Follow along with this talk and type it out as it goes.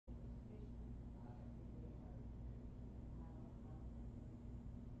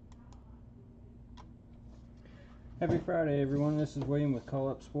Happy Friday, everyone. This is William with Call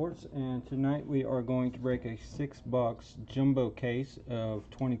Up Sports, and tonight we are going to break a 6-box jumbo case of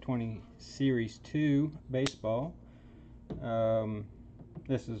 2020 Series 2 baseball.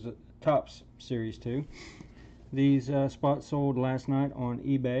 This is Topps Series 2. These spots sold last night on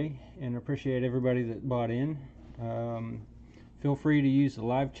eBay, and appreciate everybody that bought in. Feel free to use the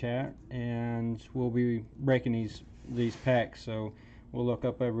live chat, and we'll be breaking these packs, so we'll look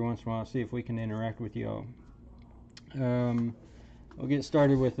up every once in a while, see if we can interact with y'all. We'll get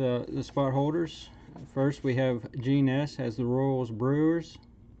started with the spot holders. First, we have Gene S. has the Royals, Brewers.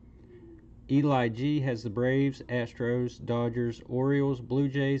 Eli G. has the Braves, Astros, Dodgers, Orioles, Blue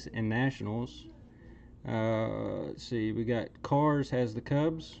Jays, and Nationals. Let's see, we got Cars has the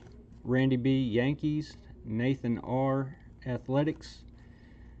Cubs. Randy B. Yankees. Nathan R. Athletics.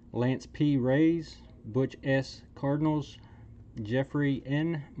 Lance P. Rays. Butch S. Cardinals. Jeffrey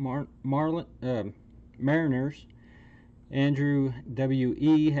N. Mariners. Andrew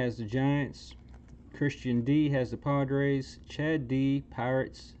W.E. has the Giants. Christian D. has the Padres. Chad D.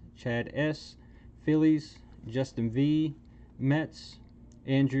 Pirates. Chad S. Phillies. Justin V. Mets.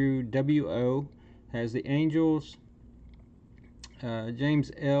 Andrew W.O. has the Angels.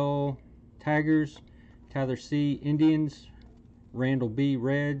 James L. Tigers. Tyler C. Indians. Randall B.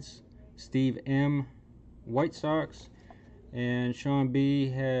 Reds. Steve M. White Sox. And Sean B.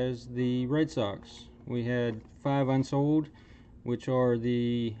 has the Red Sox. We had 5 unsold, which are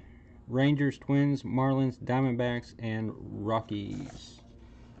the Rangers, Twins, Marlins, Diamondbacks, and Rockies.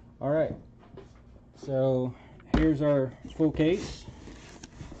 All right, so here's our full case.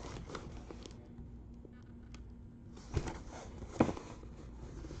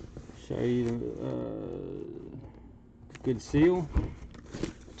 Show you the good seal,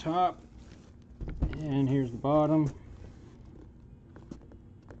 top, and here's the bottom.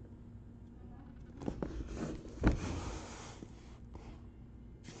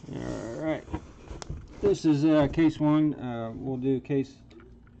 Alright, this is case 1. We'll do case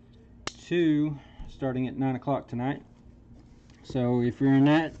 2 starting at 9 o'clock tonight. So if you're in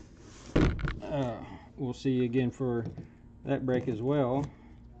that, we'll see you again for that break as well.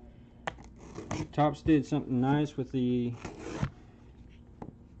 Topps did something nice with the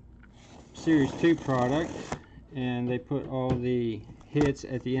Series 2 product, and they put all the hits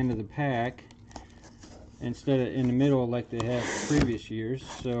at the end of the pack instead of in the middle like they have previous years.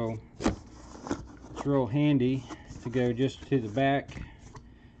 So it's real handy to go just to the back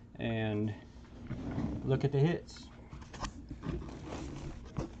and look at the hits.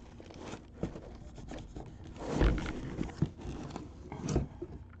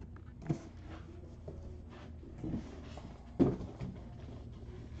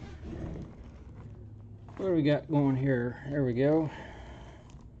 What do we got going here? There we go.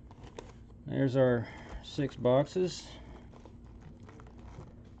 There's our 6 boxes.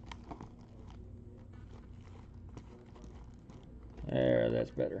 There,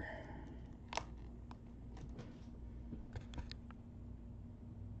 that's better.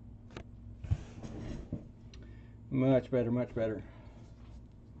 Much better, much better.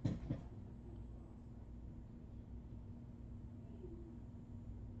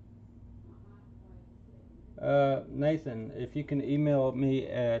 Nathan, if you can email me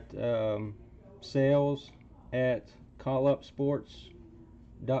at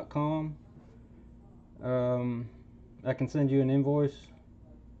sales@callupsports.com. I can send you an invoice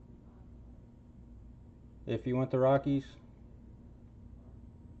if you want the Rockies.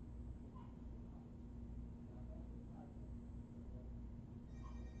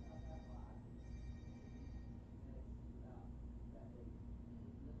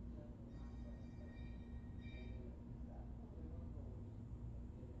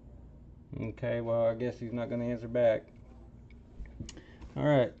 Okay, well, I guess he's not going to answer back.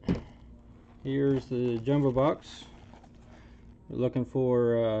 Alright, here's the jumbo box. We're looking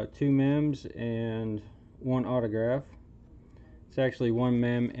for 2 mems and 1 autograph. It's actually 1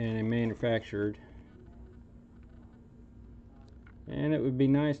 mem and a manufactured. And it would be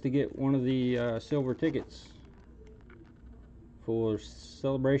nice to get one of the silver tickets for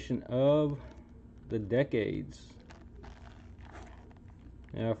celebration of the decades.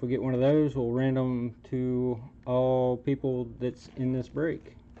 Now, if we get one of those, we'll random to all people that's in this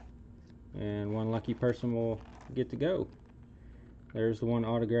break, and 1 lucky person will get to go. There's the 1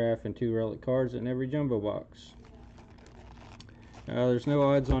 autograph and 2 relic cards in every jumbo box. There's no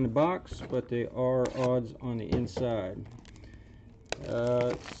odds on the box, but there are odds on the inside.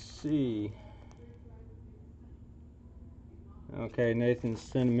 Let's see. Okay, Nathan's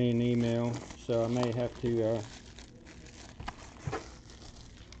sending me an email, so I may have to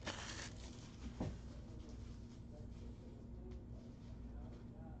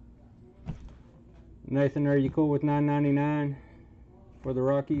Nathan, are you cool with $9.99 for the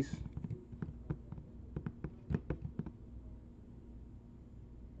Rockies?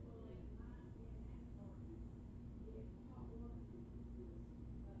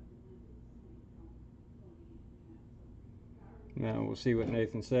 Now we'll see what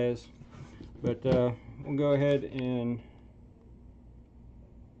Nathan says, but we'll go ahead and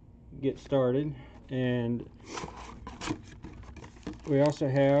get started. And we also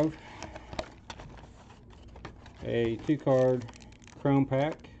have a 2-card Chrome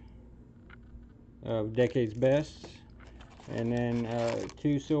pack of Decade's Best, and then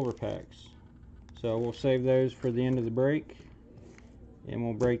 2 silver packs. So we'll save those for the end of the break, and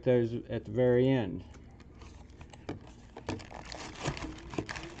we'll break those at the very end.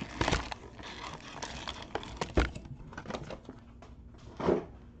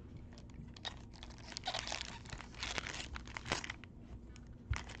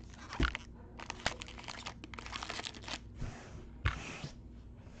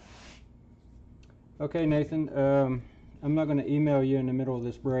 Okay, Nathan, I'm not going to email you in the middle of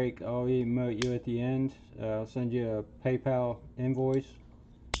this break. I'll email you at the end. I'll send you a PayPal invoice.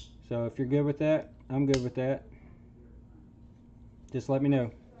 So if you're good with that, I'm good with that. Just let me know.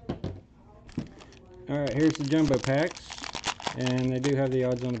 Alright, here's the jumbo packs, and they do have the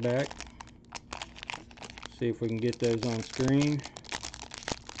odds on the back. See if we can get those on screen.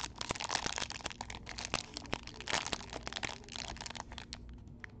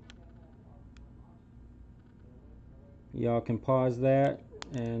 Y'all can pause that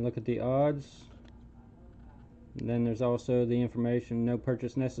and look at the odds. And then there's also the information, no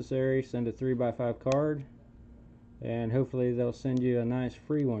purchase necessary, send a 3x5 card, and hopefully they'll send you a nice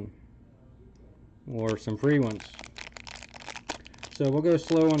free one, or some free ones. So we'll go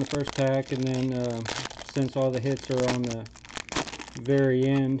slow on the first pack, and then since all the hits are on the very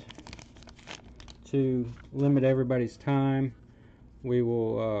end, to limit everybody's time, we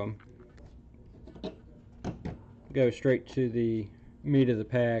will go straight to the meat of the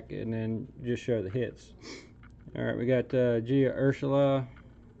pack and then just show the hits. Alright, we got Gia Ursula,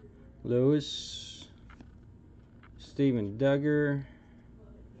 Lewis, Steven Duggar,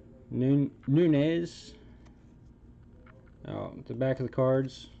 Nunez. The back of the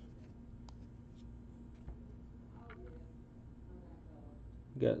cards,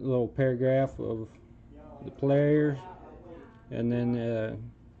 got a little paragraph of the players, and then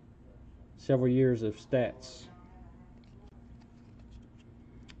several years of stats.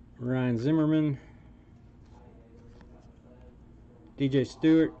 Ryan Zimmerman, DJ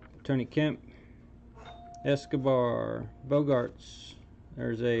Stewart, Tony Kemp, Escobar, Bogarts.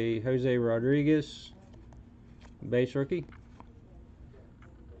 There's a Jose Rodriguez, base rookie.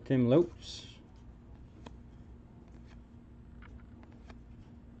 Tim Lopes.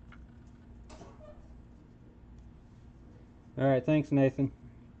 Alright, thanks, Nathan.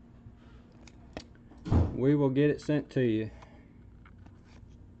 We will get it sent to you.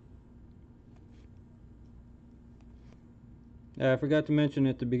 I forgot to mention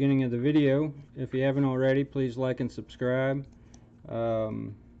at the beginning of the video, if you haven't already, please like and subscribe.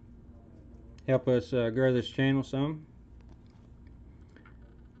 Help us grow this channel some.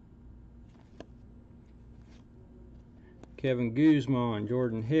 Kevin Guzman,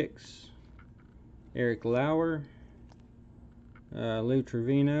 Jordan Hicks, Eric Lauer, Lou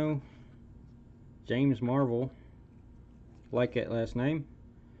Trevino, James Marvel, like that last name,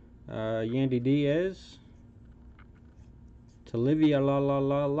 Yandy Diaz, Talivia La La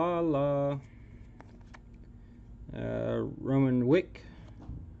La La La, Roman Wick.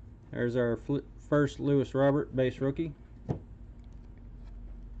 There's our first Lewis Robert base rookie.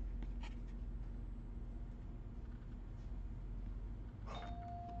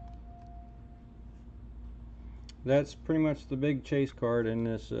 That's pretty much the big chase card in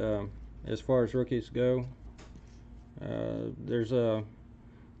this as far as rookies go. There's a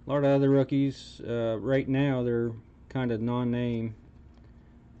lot of other rookies. Right now they're kind of non-name,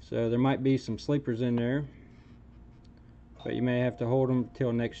 so there might be some sleepers in there, but you may have to hold them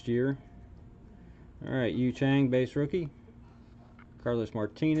till next year. Alright, Yu Chang, base rookie. Carlos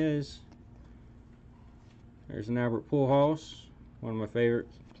Martinez. There's an Albert Pujols, one of my favorite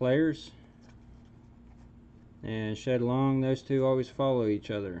players. And Shed Long, those two always follow each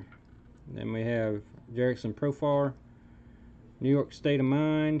other. And then we have Jerickson Profar, New York State of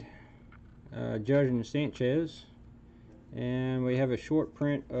Mind, Judge and Sanchez. And we have a short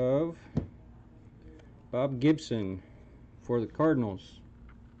print of Bob Gibson for the Cardinals.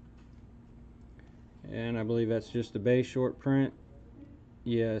 And I believe that's just a base short print.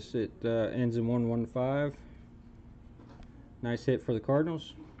 Yes, it ends in 115. Nice hit for the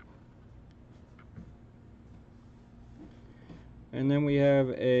Cardinals. And then we have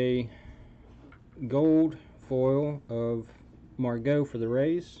a gold foil of Margot for the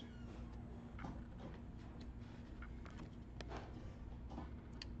Rays.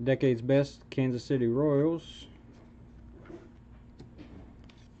 Decade's Best Kansas City Royals.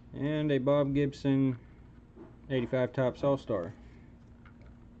 And a Bob Gibson 85 Topps All-Star.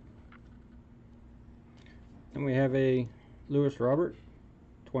 And we have a Lewis Robert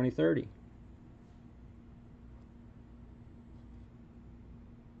 2030.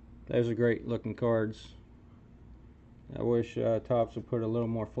 Those are great looking cards. I wish Topps would put a little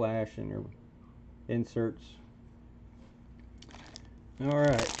more flash in their inserts.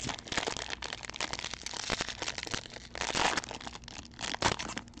 Alright.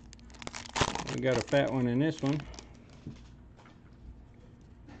 We got a fat one in this one.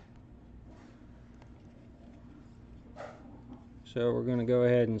 So we're going to go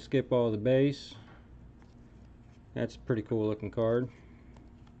ahead and skip all the base. That's a pretty cool looking card.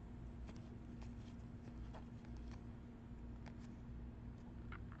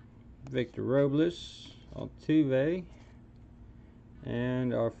 Victor Robles, Altuve,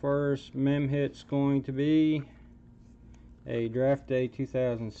 and our first mem hit's going to be a Draft Day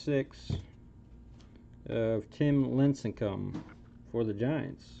 2006 of Tim Lincecum for the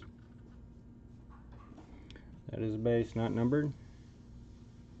Giants. That is base, not numbered.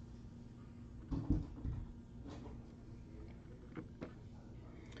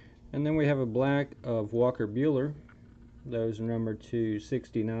 And then we have a black of Walker Buehler. Those are numbered to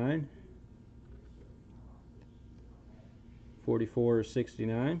 69.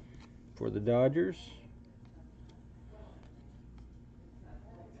 44/69 for the Dodgers.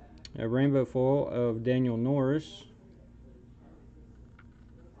 A rainbow foil of Daniel Norris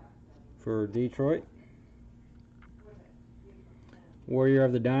for Detroit. Warrior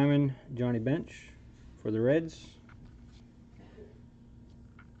of the Diamond, Johnny Bench for the Reds.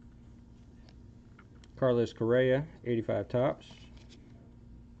 Carlos Correa, 85 Topps.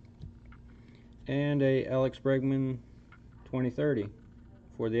 And a Alex Bregman 2030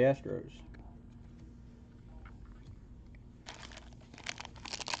 for the Astros.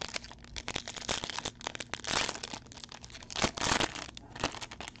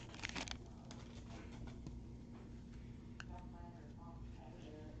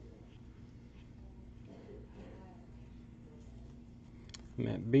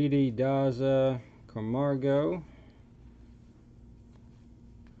 BD Daza, Camargo,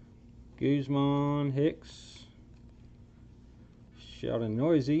 Guzman, Hicks, Sheldon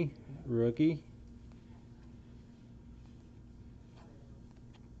Noisy, rookie,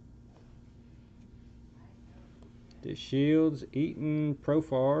 DeShields, Eaton,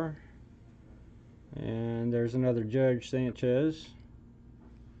 Profar, and there's another Judge Sanchez,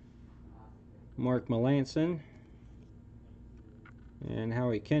 Mark Melanson, and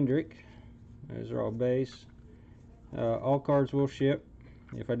Howie Kendrick. Those are all base. All cards will ship,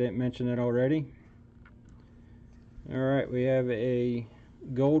 if I didn't mention it already. Alright, we have a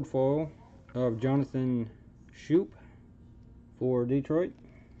gold foil of Jonathan Schoop for Detroit.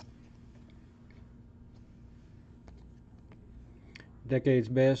 Decade's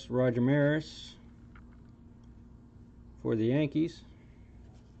Best Roger Maris for the Yankees.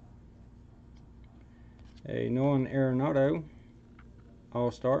 A Nolan Arenado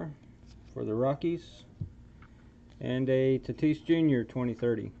All-Star for the Rockies. And a Tatis Jr.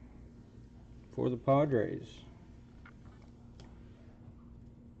 2030 for the Padres.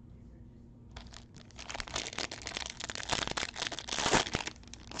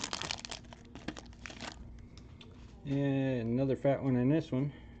 And another fat one in this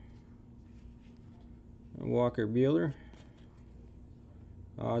one. Walker Buehler,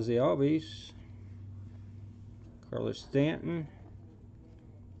 Ozzie Albies, Carlos Stanton,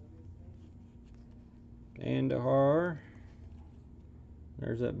 Andahar.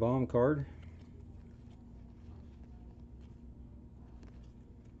 There's that bomb card.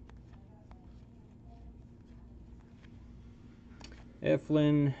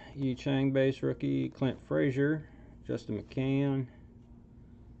 Eflin, Yi Chang base rookie, Clint Frazier, Justin McCann.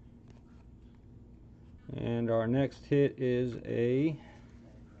 And our next hit is a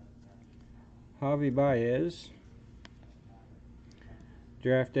Javi Baez,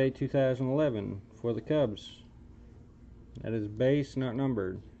 Draft Day 2011 for the Cubs. That is base, not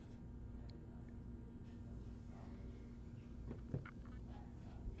numbered.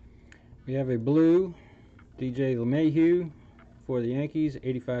 We have a blue DJ LeMahieu for the Yankees,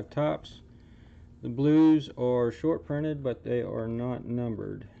 85 Topps. The blues are short printed, but they are not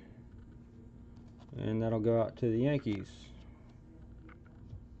numbered. And that'll go out to the Yankees.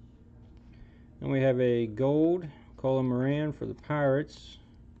 And we have a gold Colin Moran for the Pirates.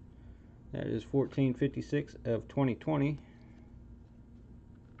 That is 1456 of 2020.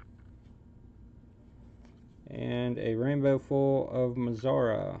 And a rainbow full of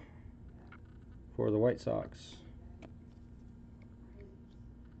Mazara for the White Sox.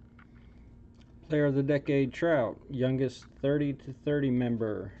 Player of the Decade, Trout, youngest 30 to 30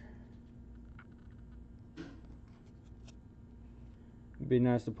 member. It'd be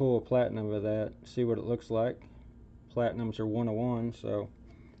nice to pull a platinum of that, see what it looks like. Platinums are 101, so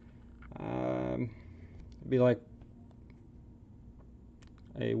it'd be like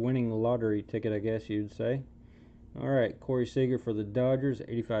a winning lottery ticket, I guess you'd say. Alright, Corey Seager for the Dodgers,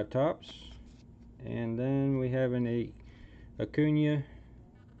 85 tops. And then we have an Acuna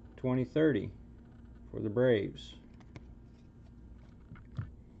 2030 for the Braves.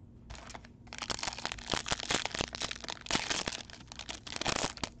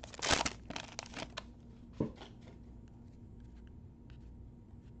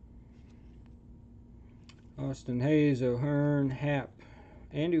 Austin Hayes, O'Hearn, Happ,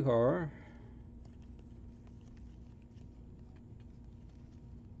 Andujar.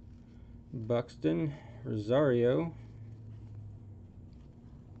 Buxton, Rosario,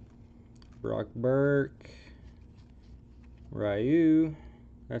 Brock Burke, Ryu.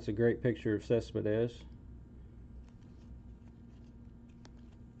 That's a great picture of Cespedes.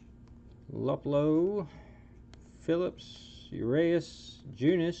 Luplow, Phillips, Urias,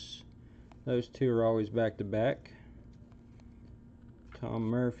 Junis. Those two are always back to back. Tom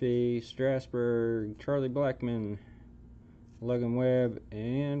Murphy, Strasburg, Charlie Blackmon, Logan Webb,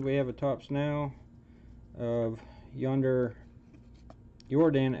 and we have a tops now of Yordan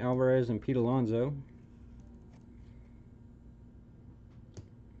Alvarez and Pete Alonso.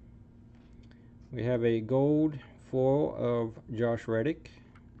 We have a gold foil of Josh Reddick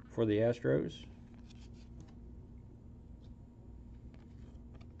for the Astros.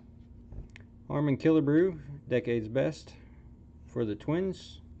 Harmon Killebrew, Decade's Best for the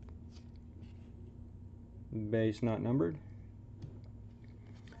Twins. Base not numbered.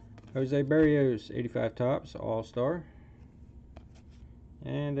 Jose Berrios, 85 tops, All-Star.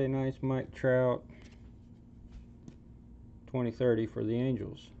 And a nice Mike Trout 2030 for the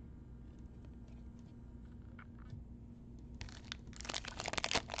Angels.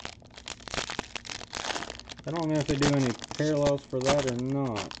 I don't know if they do any parallels for that or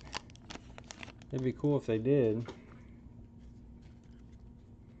not. It'd be cool if they did.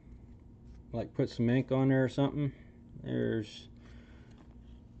 Like put some ink on there or something. There's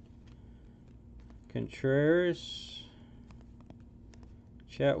Contreras,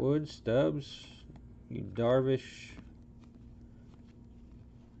 Chatwood, Stubbs, Darvish,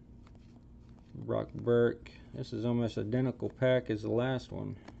 Brock Burke. This is almost identical pack as the last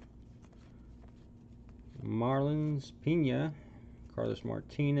one. Marlins, Pena, Carlos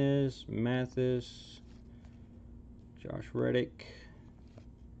Martinez, Mathis, Josh Reddick,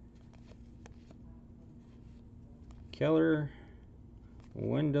 Keller,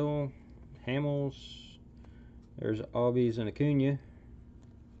 Wendell, Hamels. There's Albies and Acuna.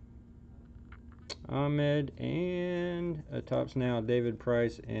 Ahmed, and a tops now David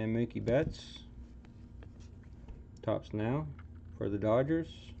Price and Mookie Betts. Tops now for the Dodgers.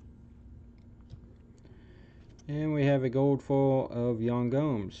 And we have a gold foil of Yan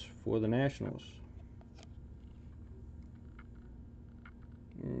Gomes for the Nationals.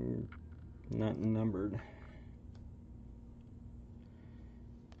 Not numbered.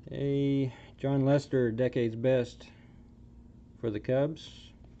 A John Lester, Decade's Best for the Cubs.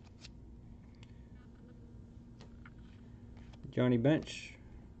 Johnny Bench,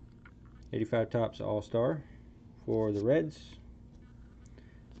 85 tops All-Star for the Reds.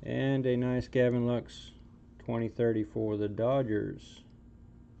 And a nice Gavin Lux 2030 for the Dodgers.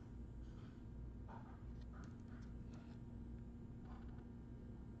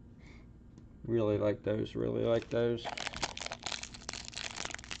 Really like those, really like those.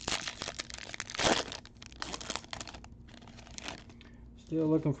 Still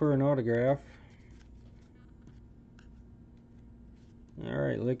looking for an autograph.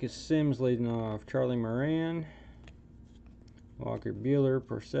 Alright, Lucas Sims leading off. Charlie Moran, Walker Buehler,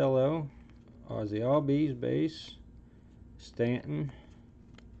 Porcello, Ozzie Albies base, Stanton,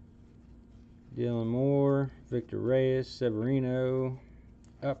 Dylan Moore, Victor Reyes, Severino,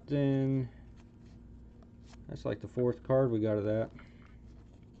 Upton. That's like the fourth card we got of that.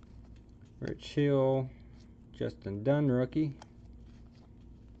 Rich Hill, Justin Dunn rookie,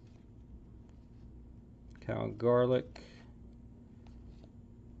 Kyle Garlick,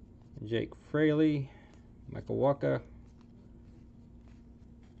 Jake Fraley, Michael Wacha.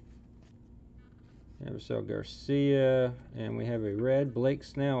 Avisel Garcia, and we have a red Blake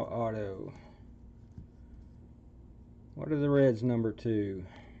Snell auto. What are the Reds number 2?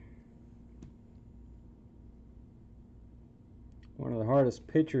 One of the hardest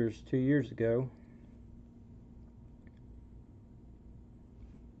pitchers 2 years ago.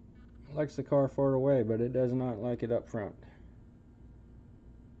 Likes the car far away, but it does not like it up front.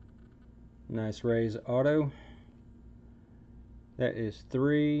 Nice Rays auto. That is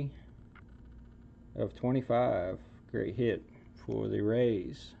 3 of 25. Great hit for the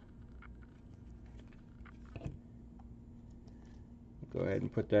Rays. Go ahead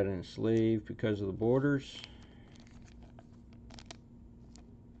and put that in a sleeve because of the borders.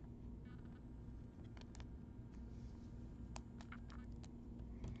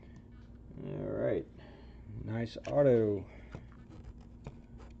 Alright, nice auto.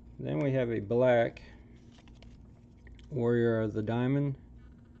 Then we have a black Warrior of the Diamond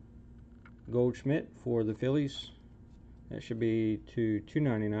Goldschmidt for the Phillies. That should be to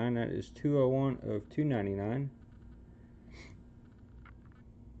 299. That is 201 of 299.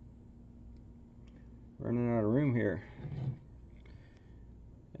 Running out of room here.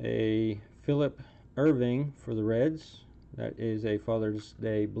 A Philip Irving for the Reds. That is a Father's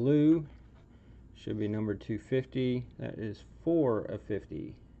Day blue. Should be number 250. That is 4 of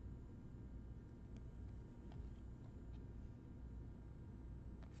 50.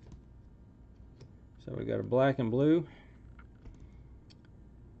 So we got a black and blue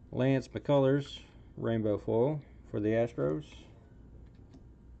Lance McCullers rainbow foil for the Astros.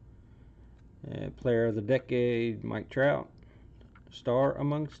 And player of the decade, Mike Trout. Star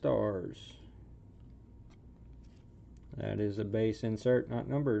among stars. That is a base insert, not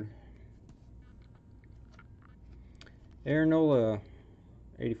numbered. Aaron Nola,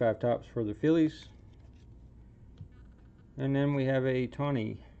 85 tops for the Phillies. And then we have a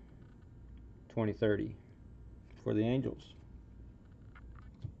Tawny 2030 for the Angels.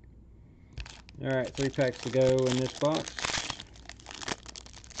 Alright, 3 packs to go in this box.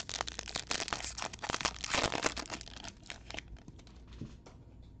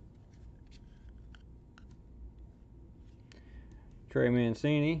 Trey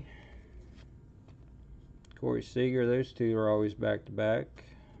Mancini, Corey Seager, those two are always back to back.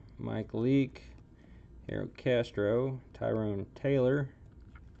 Mike Leake, Harold Castro, Tyrone Taylor,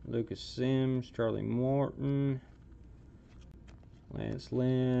 Lucas Sims, Charlie Morton, Lance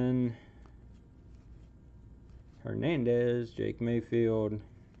Lynn, Hernandez, Jake Mayfield,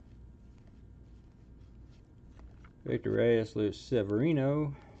 Victor Reyes, Luis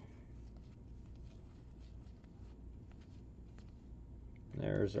Severino.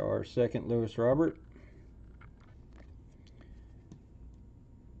 There's our second Luis Robert.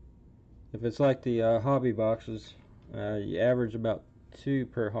 If it's like the hobby boxes, you average about 2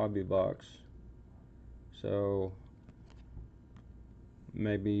 per hobby box. So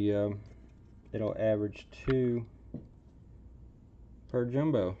maybe it'll average 2 per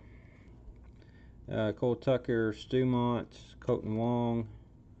jumbo. Cole Tucker, Stu Mont, Colton Wong,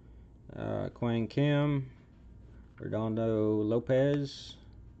 Quang Kim, Redondo Lopez,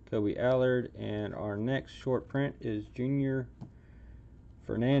 Kobe Allard, and our next short print is Junior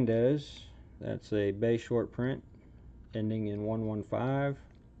Fernandez. That's a base short print ending in 115.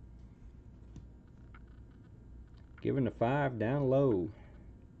 Given the 5 down low.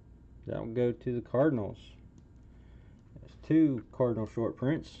 That will go to the Cardinals. That's 2 Cardinal short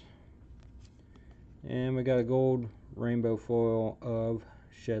prints. And we got a gold rainbow foil of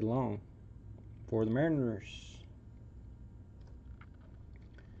Shed Long for the Mariners.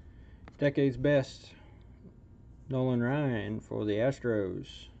 Decade's best, Nolan Ryan for the Astros.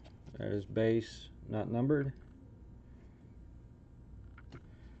 That is base, not numbered.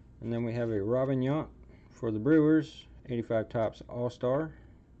 And then we have a Robin Yount for the Brewers, 85 tops All-Star.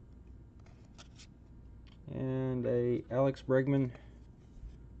 And a Alex Bregman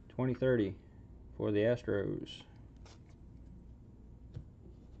 2030 for the Astros.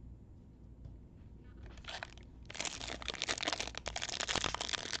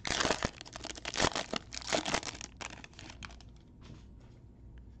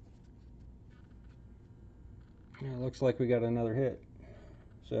 Yeah, looks like we got another hit.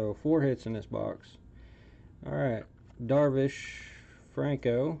 So 4 hits in this box. Alright, Darvish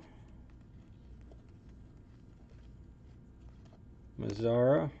Franco,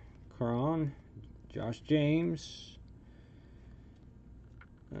 Mazzara, Cron, Josh James,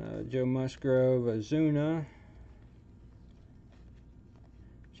 Joe Musgrove, Ozuna,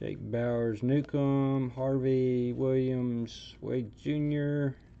 Jake Bowers, Newcomb, Harvey Williams, Wade Jr.,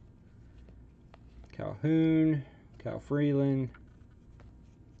 Calhoun, Cal Freeland.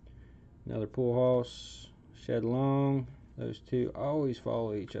 Another Pujols, Shed Long. Those two always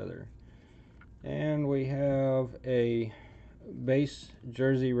follow each other. And we have a base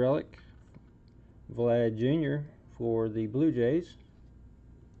jersey relic, Vlad Jr. for the Blue Jays.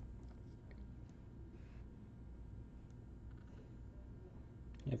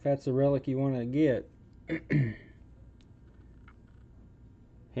 If that's the relic you want to get,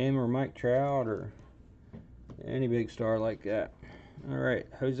 him or Mike Trout or any big star like that. Alright,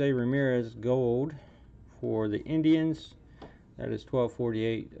 Jose Ramirez gold for the Indians. That is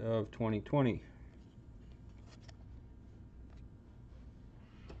 12/48 of 2020.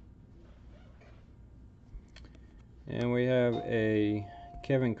 And we have a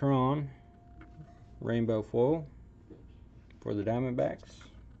Kevin Cron rainbow foil for the Diamondbacks.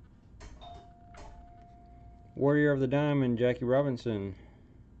 Warrior of the Diamond, Jackie Robinson.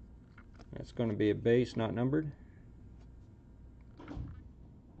 That's going to be a base, not numbered.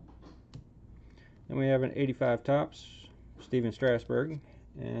 Then we have an 85 tops, Steven Strasburg,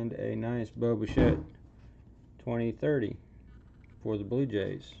 and a nice Bo Bichette 2030 for the Blue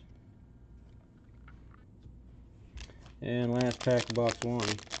Jays. And last pack of box one.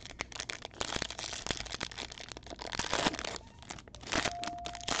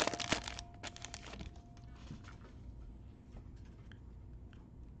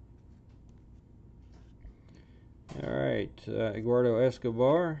 Alright, Eduardo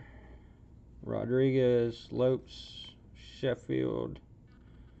Escobar, Rodriguez, Lopes, Sheffield,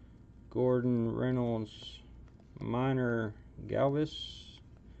 Gordon, Reynolds, Minor, Galvis,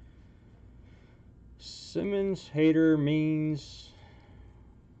 Simmons, Hader, Means,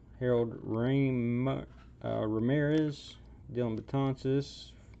 Harold Ramirez, Dylan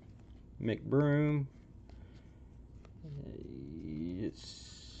Betances, McBroom,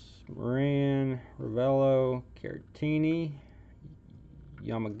 it's Moran, Ravello, Caratini,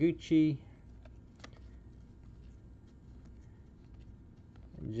 Yamaguchi,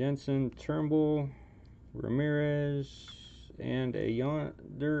 Jensen, Turnbull, Ramirez, and a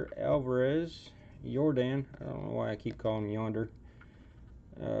Yonder Alvarez. Jordan, I don't know why I keep calling him Yonder.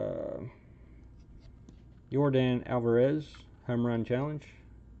 Jordan Alvarez, home run challenge.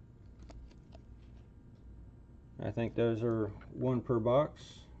 I think those are one per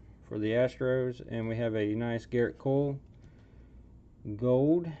box for the Astros. And we have a nice Garrett Cole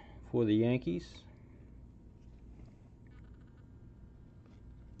gold for the Yankees.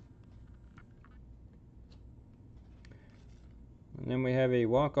 And then we have a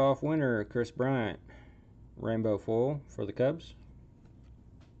walk-off winner, Chris Bryant, rainbow foil for the Cubs.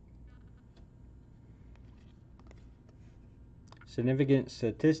 Significant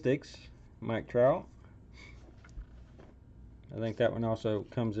statistics, Mike Trout. I think that one also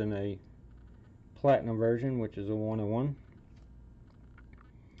comes in a platinum version, which is a 1/1.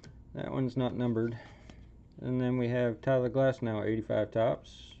 That one's not numbered. And then we have Tyler Glasnow, 85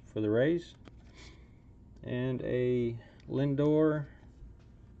 tops for the Rays. And a Lindor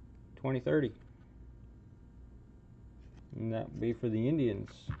 2030. And that would be for the Indians.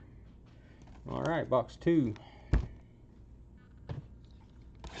 Alright, box 2.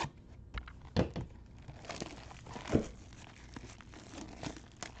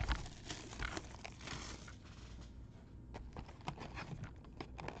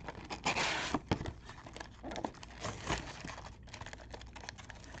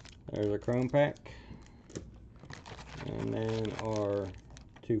 There's a chrome pack. And then our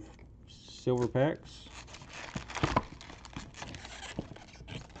 2 silver packs.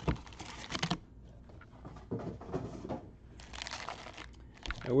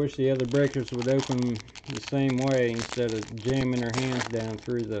 I wish the other breakers would open the same way instead of jamming their hands down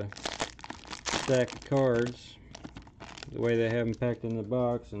through the stack of cards. The way they have them packed in the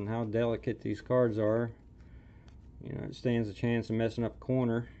box and how delicate these cards are. You know, it stands a chance of messing up a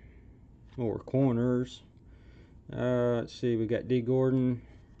corner or corners. Let's see, we got D. Gordon,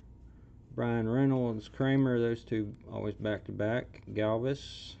 Brian Reynolds, Kramer, those two always back to back.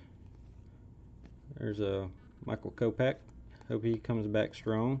 Galvis. There's a Michael Kopech. Hope he comes back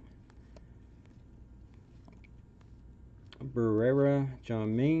strong. Barrera,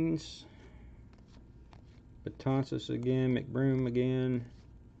 John Means. Betances again, McBroom again.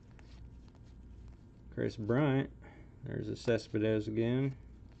 Chris Bryant. There's a Cespedes again.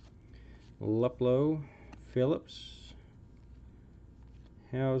 Luplow, Phillips,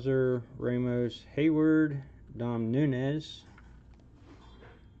 Hauser, Ramos, Hayward, Dom Nunez,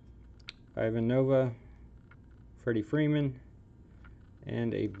 Ivan Nova, Freddie Freeman,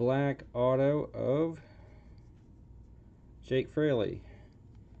 and a black auto of Jake Fraley.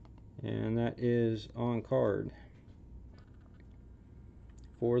 And that is on card.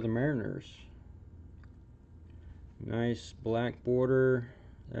 for the Mariners. Nice black border.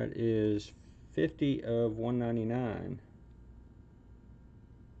 That is 50 of 199.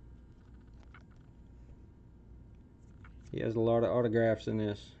 He has a lot of autographs in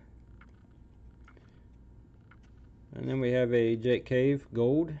this. And then we have a Jake Cave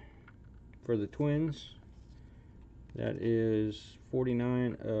gold for the Twins. That is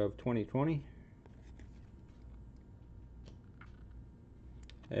 49 of 2020.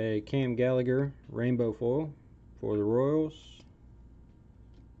 A Cam Gallagher rainbow foil for the Royals.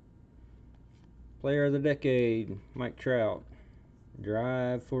 Player of the Decade, Mike Trout.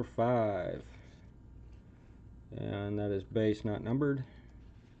 Drive for 5. And that is base, not numbered.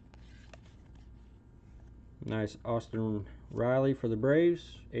 Nice Austin Riley for the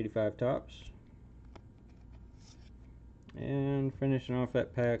Braves, 85 tops. And finishing off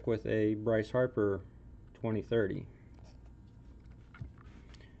that pack with a Bryce Harper 2030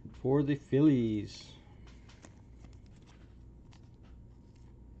 for the Phillies.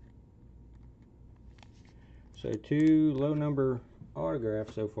 So 2 low number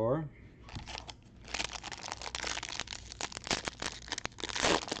autographs so far.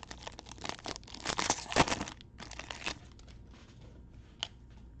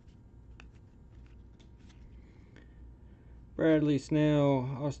 Bradley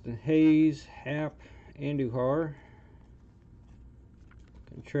Snell, Austin Hayes, Happ, Andujar,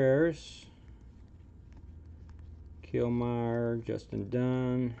 Contreras, Killmeyer, Justin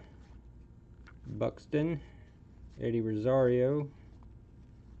Dunn, Buxton, Eddie Rosario,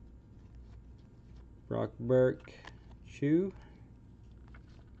 Brock Burke, Chu,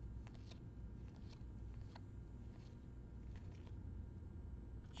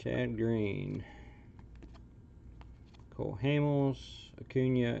 Chad Green, Cole Hamels,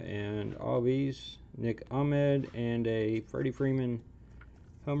 Acuna and Albies, Nick Ahmed, and a Freddie Freeman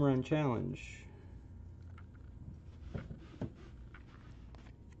home run challenge.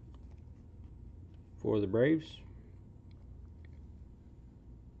 For the Braves.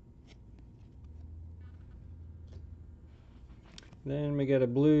 Then we got a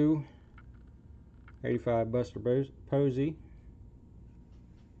blue 85 Buster Posey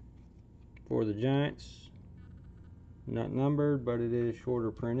for the Giants. Not numbered, but it is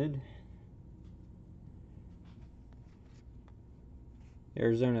shorter printed.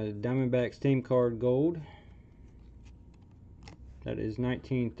 Arizona Diamondbacks team card gold. That is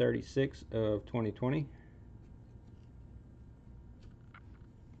 1936 of 2020.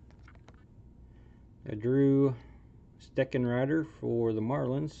 A Drew Steckenrider for the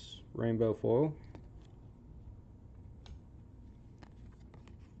Marlins, rainbow foil.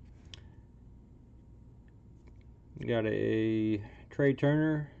 Got a Trey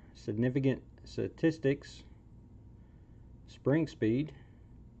Turner, significant statistics, spring speed,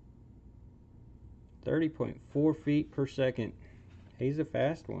 30.4 feet per second. He's a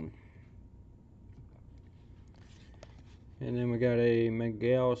fast one. And then we got a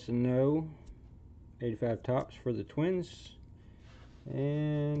Miguel Sano, 85 tops for the Twins,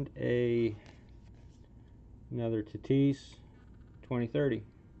 and another Tatis 2030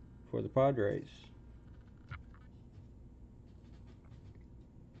 for the Padres.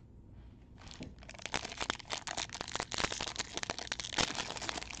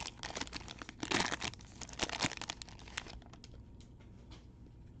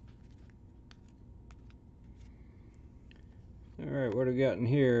 Alright, what do we got in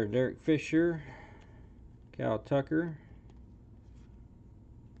here? Derek Fisher, Cal Tucker,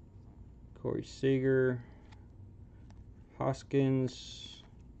 Corey Seager, Hoskins,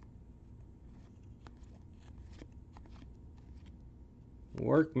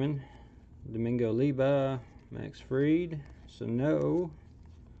 Workman, Domingo Liba, Max Fried, Sano,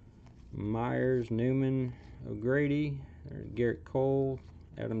 Myers, Newman, O'Grady, Garrett Cole,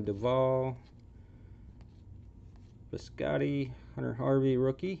 Adam Duvall, Biscotti, Hunter Harvey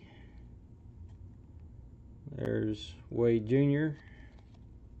rookie. There's Wade Jr.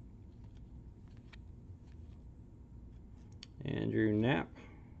 Andrew Knapp,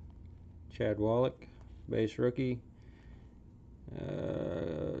 Chad Wallach, base rookie.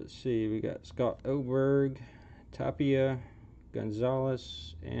 Let's see, we got Scott Oberg, Tapia,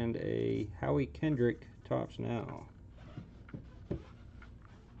 Gonzalez, and a Howie Kendrick tops now.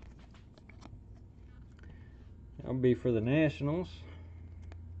 That'll be for the Nationals.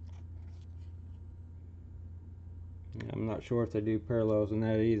 I'm not sure if they do parallels in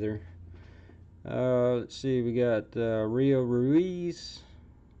that either. Let's see, we got Rio Ruiz.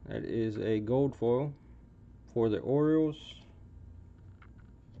 That is a gold foil for the Orioles.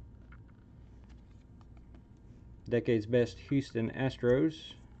 Decade's Best Houston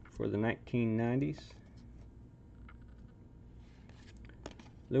Astros for the 1990s.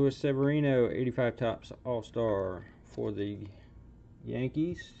 Luis Severino, 85 Topps All-Star for the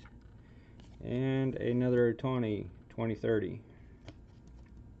Yankees. And another Ohtani, 2030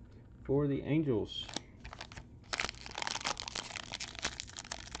 for the Angels.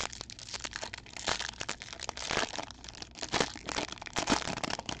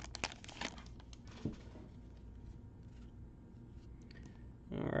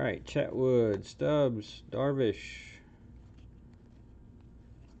 Alright, Chatwood, Stubbs, Darvish,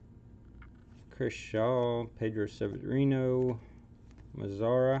 Chris Shaw, Pedro Severino,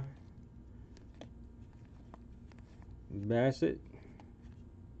 Mazzara, Bassett,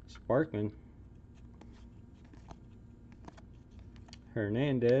 Sparkman,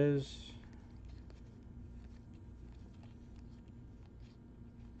 Hernandez,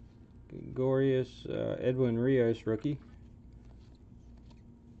 Gregorius, Edwin Rios, rookie,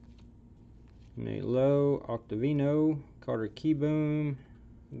 Nate Lowe, Octavino, Carter Keyboom,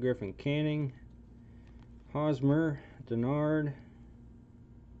 Griffin Canning, Hosmer, Denard,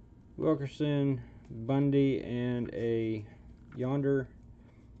 Wilkerson, Bundy, and a Yonder.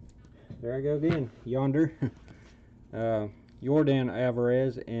 There I go again. Yonder. Yordan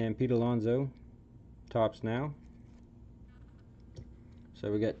Alvarez and Pete Alonso. Topps now.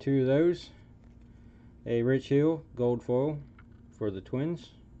 So we got two of those. A Rich Hill gold foil for the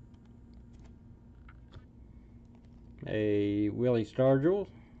Twins. A Willie Stargell,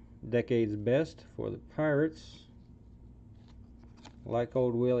 Decade's Best for the Pirates. Like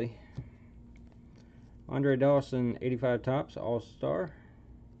old Willie. Andre Dawson, 85 Topps All-Star.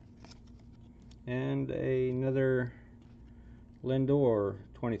 And another Lindor,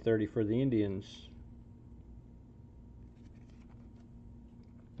 2030 for the Indians.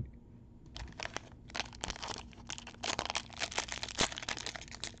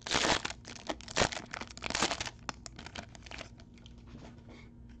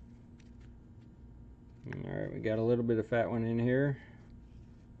 Alright, we got a little bit of fat one in here.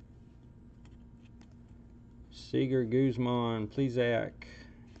 Seager, Guzman, Plesac.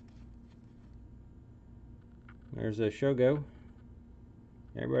 There's a Shogo.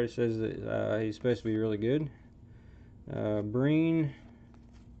 Everybody says that he's supposed to be really good. Breen,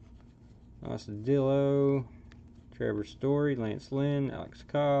 Astudillo, Trevor Story, Lance Lynn, Alex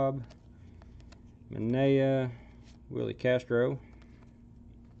Cobb, Manea, Willie Castro,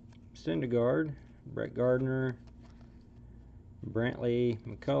 Syndergaard, Brett Gardner, Brantley,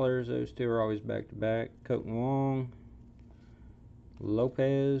 McCullers, those two are always back to back. Coke Wong,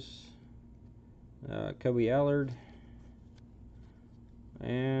 Lopez, Kobe Allard,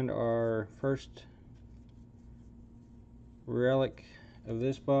 and our first relic of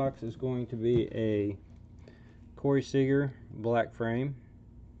this box is going to be a Corey Seager black frame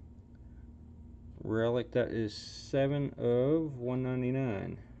relic. That is 7 of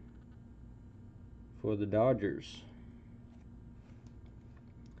 199 for the Dodgers.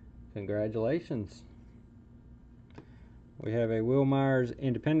 Congratulations. We have a Will Myers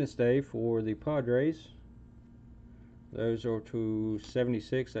Independence Day for the Padres. Those are to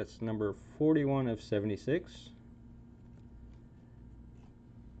 76. That's number 41 of 76.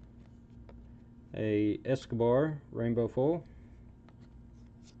 A Escobar Rainbow Foil.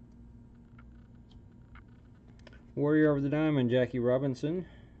 Warrior of the Diamond Jackie Robinson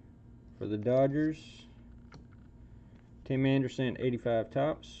for the Dodgers. Tim Anderson, 85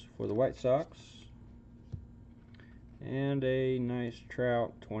 Topps for the White Sox. And a nice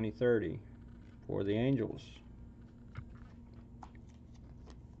Trout 2030 for the Angels.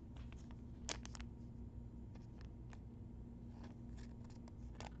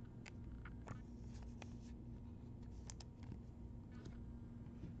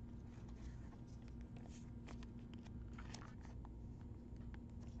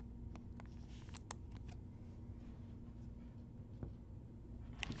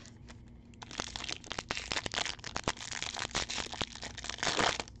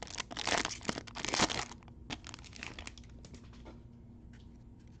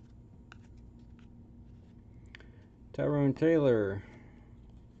 Tyrone Taylor,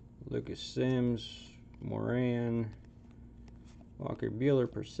 Lucas Sims, Moran, Walker Buehler,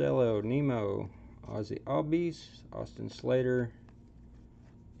 Porcello, Nemo, Ozzie Albies, Austin Slater,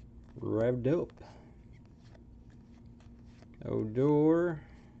 Rev Dope, Odor,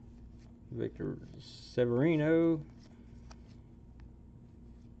 Victor Severino,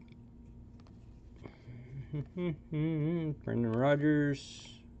 Brendan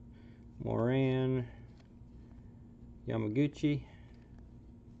Rodgers, Moran, Yamaguchi,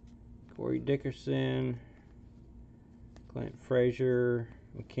 Corey Dickerson, Clint Frazier,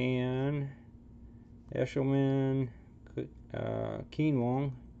 McCann, Eshelman,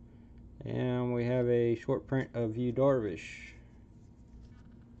 Keenwong, and we have a short print of Yu Darvish.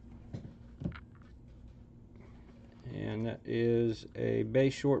 And that is a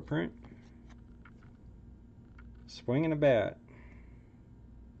base short print. Swinging a bat.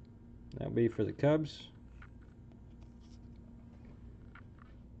 That'll be for the Cubs.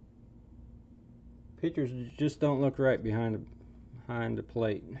 Pitchers just don't look right behind the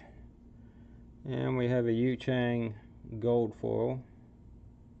plate. And we have a Yu Chang gold foil.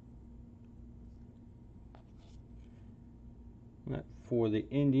 That for the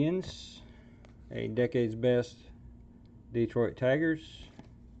Indians, a Decade's Best Detroit Tigers.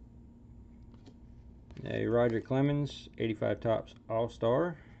 A Roger Clemens 85 Topps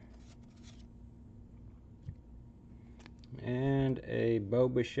All-Star. And a Bo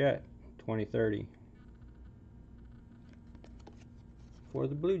Bichette 2030 for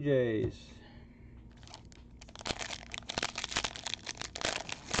the Blue Jays.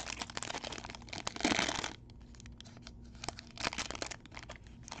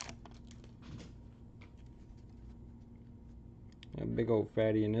 A big old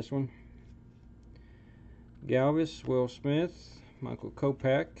fatty in this one. Galvis, Will Smith, Michael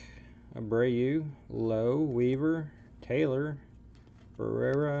Kopech, Abreu, Lowe, Weaver, Taylor,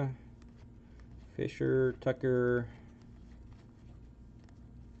 Barrera, Fisher, Tucker,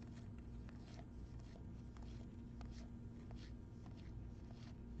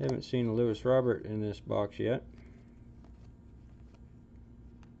 haven't seen a Lewis Robert in this box yet.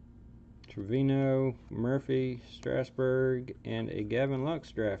 Trevino, Murphy, Strasburg, and a Gavin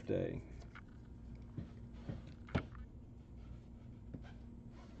Lux draft day.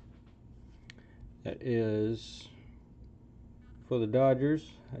 That is for the Dodgers.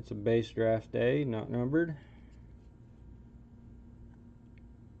 That's a base draft day, not numbered.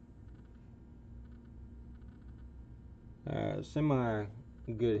 Semi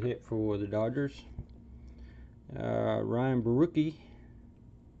good hit for the Dodgers. Ryan Barucki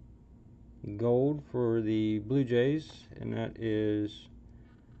gold for the Blue Jays, and that is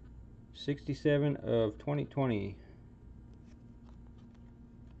 67 of 2020.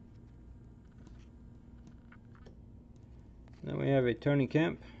 Then we have a Tony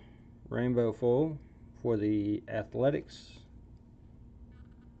Kemp rainbow foil for the Athletics.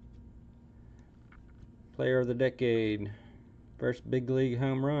 Player of the Decade, first big league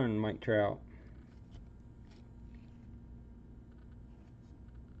home run, Mike Trout.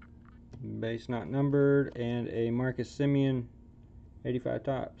 Base not numbered, and a Marcus Semien 85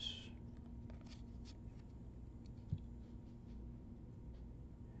 Topps.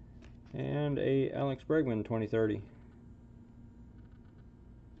 And a Alex Bregman 2030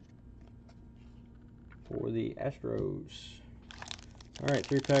 for the Astros. Alright,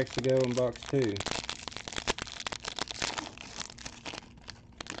 3 packs to go in box 2.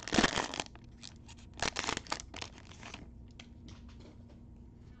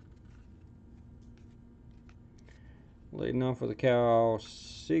 Leading off with a Cal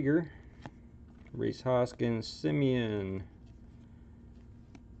Seager, Rhys Hoskins, Simeon,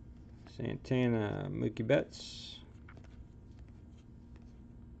 Santana, Mookie Betts,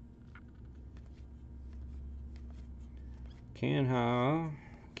 Canha,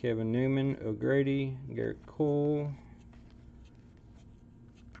 Kevin Newman, O'Grady, Garrett Cole,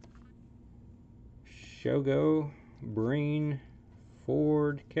 Shogo, Breen,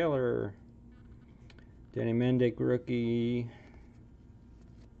 Ford, Keller, Danny Mendick rookie,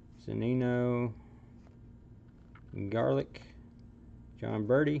 Zanino, Garlic, John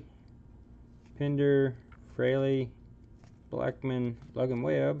Birdie, Pinder, Fraley, Blackman, Logan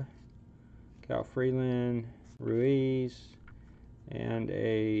Webb, Cal Freeland, Ruiz, and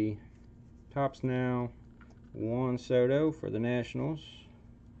a Topps now, Juan Soto for the Nationals.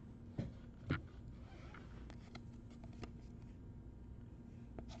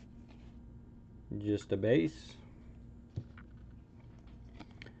 Just a base.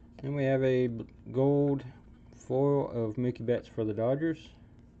 And we have a gold foil of Mookie Betts for the Dodgers.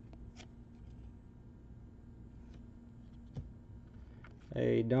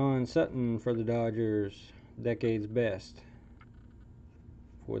 A Don Sutton for the Dodgers, Decade's Best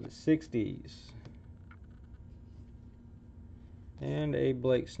for the 60s. And a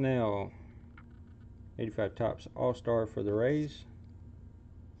Blake Snell 85 Topps All-Star for the Rays.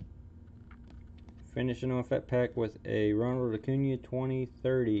 Finishing off that pack with a Ronald Acuna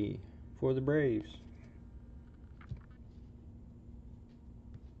 2030 for the Braves.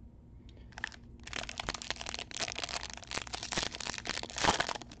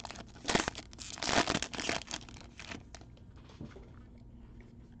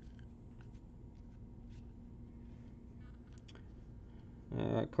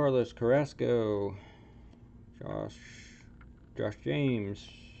 Carlos Carrasco, Josh James,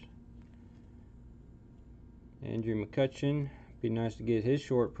 Andrew McCutchen. Be nice to get his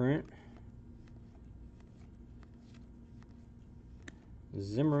short print.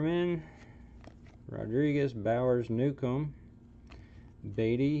 Zimmerman, Rodriguez, Bowers, Newcomb,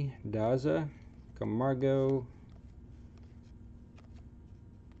 Beatty, Daza, Camargo,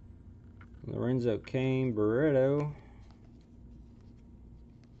 Lorenzo Cain, Barreto,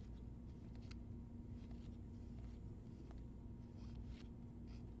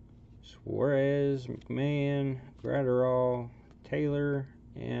 Suarez, McMahon, Gratterall, Taylor,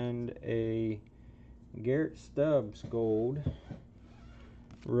 and a Garrett Stubbs gold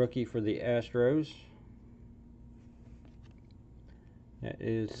rookie for the Astros. That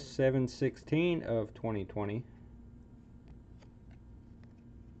is 7/16 of 2020.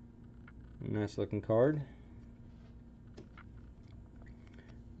 Nice looking card.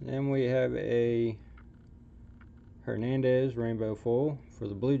 Then we have a Hernandez rainbow foil for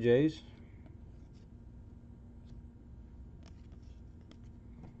the Blue Jays.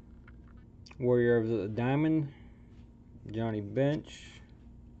 Warrior of the Diamond, Johnny Bench,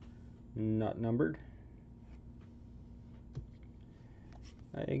 not numbered.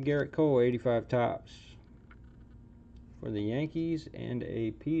 A Garrett Cole 85 tops for the Yankees, and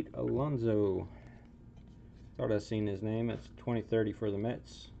a Pete Alonso. Thought I seen his name. It's 2030 for the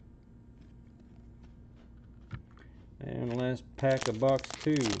Mets. And last pack of box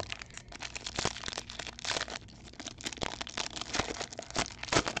 2.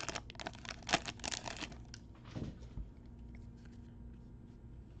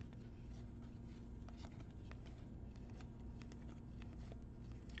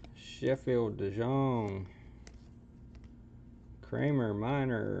 Sheffield, DeJong, Kramer,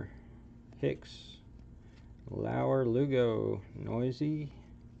 Minor, Hicks, Lauer, Lugo, Noisy,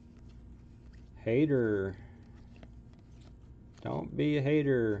 Hater. Don't be a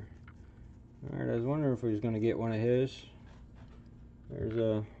hater. Alright, I was wondering if we was going to get one of his. There's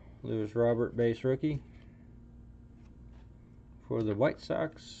a Lewis Robert base rookie. For the White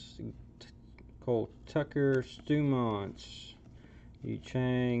Sox, Cole Tucker, Stumont, Yu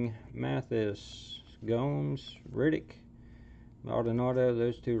Chang, Mathis, Gomes, Riddick, Maldonado.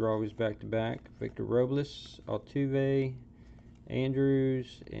 Those two are always back to back. Victor Robles, Altuve,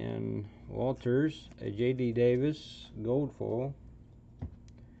 Andrews, and Walters. A J.D. Davis gold foil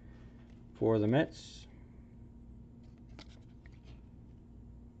for the Mets.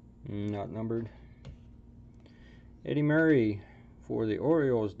 Not numbered. Eddie Murray for the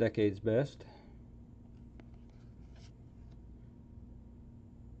Orioles, decade's best.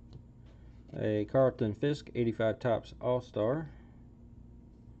 A Carlton Fisk 85 tops All-Star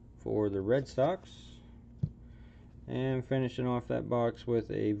for the Red Sox. And finishing off that box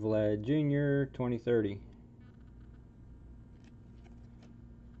with a Vlad Jr. 2030.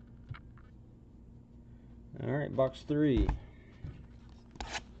 Alright, box 3.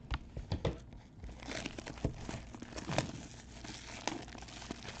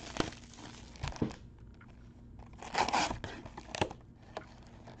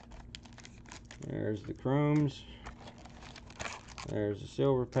 There's the chromes. There's the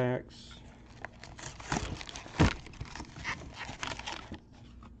silver packs.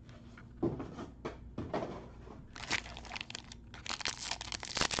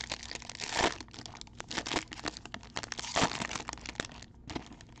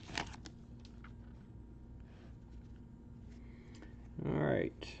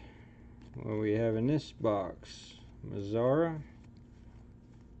 Alright, what we have in this box? Mazzara,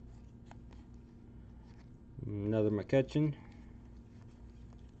 another McCutchen,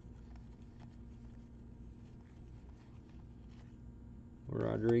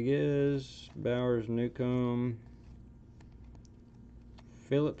 Rodriguez, Bowers, Newcomb,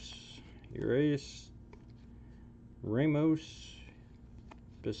 Phillips, Urias, Ramos,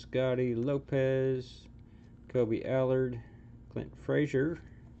 Piscotti, Lopez, Kobe Allard, Clint Frazier,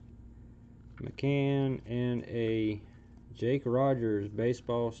 McCann, and a Jake Rogers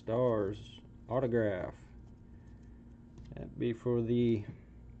Baseball Stars autograph. That'd be for the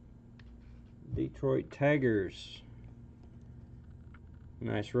Detroit Tigers.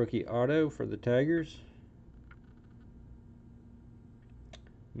 Nice rookie auto for the Tigers.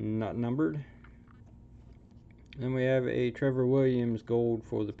 Not numbered. Then we have a Trevor Williams gold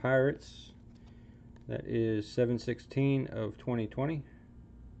for the Pirates. That is 7/16 of 2020.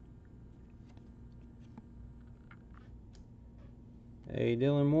 A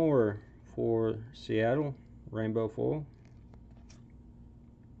Dylan Moore for Seattle, rainbow foil.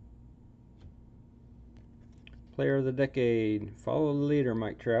 Player of the decade, follow the leader,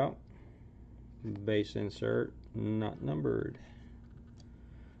 Mike Trout. Base insert, not numbered.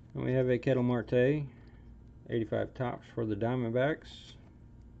 And we have a Ketel Marte, 85 tops for the Diamondbacks.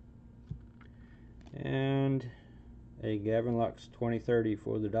 And a Gavin Lux 2030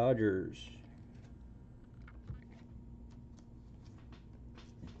 for the Dodgers.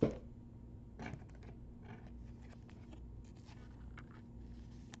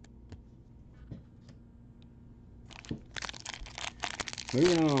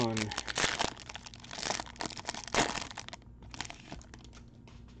 Moving on.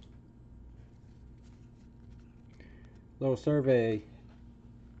 Little survey.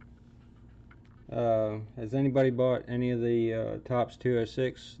 Has anybody bought any of the Topps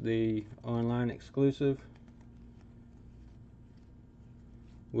 206, the online exclusive?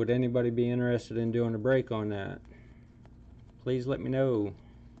 Would anybody be interested in doing a break on that? Please let me know.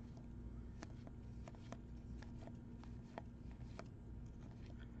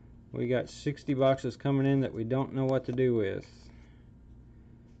 We got 60 boxes coming in that we don't know what to do with.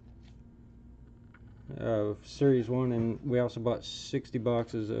 Series 1, and we also bought 60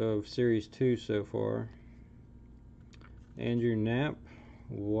 boxes of Series 2 so far. Andrew Knapp,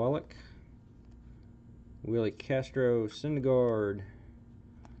 Wallach, Willie Castro, Syndergaard,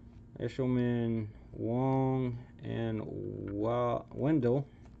 Eshelman, Wong, and Wendell,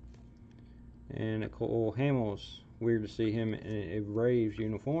 and Cole Hamels. Weird to see him in a Braves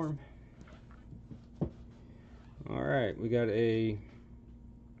uniform. Alright, we got a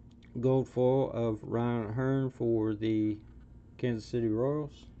gold foil of Ryan Hearn for the Kansas City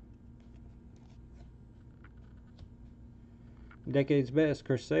Royals. Decade's best,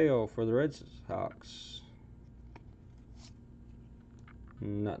 Chris Sale for the Red Sox.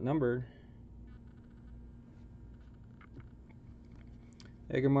 Not numbered.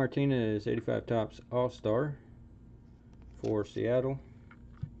 Edgar Martinez, 85 tops All-Star for Seattle.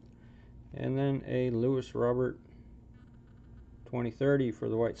 And then a Lewis Robert 2030 for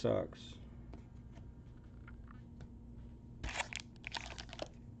the White Sox.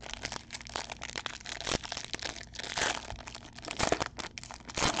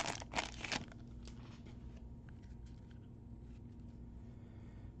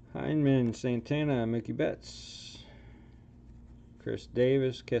 Heineman, Santana, Mookie Betts. Chris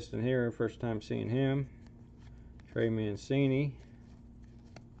Davis, Keston Hiura, first time seeing him. Trey Mancini.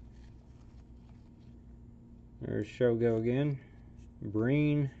 There's Shogo again.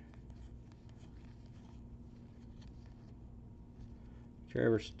 Breen.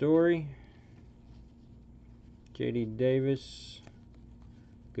 Trevor Story. JD Davis.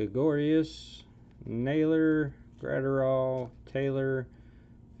 Gregorius. Naylor. Gratterall. Taylor.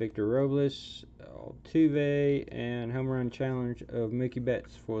 Victor Robles. Altuve. And home run challenge of Mookie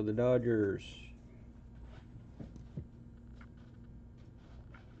Betts for the Dodgers.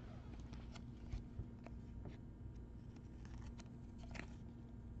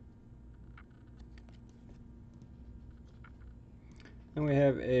 And we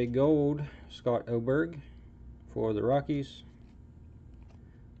have a gold Scott Oberg for the Rockies.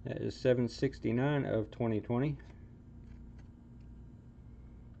 That is 769 of 2020.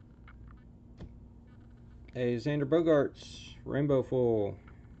 A Xander Bogaerts Rainbow Full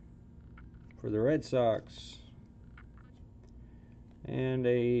for the Red Sox. And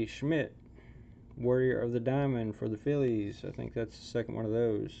a Schmidt Warrior of the Diamond for the Phillies. I think that's the second one of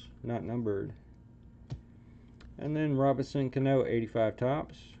those, not numbered. And then Robinson Cano, 85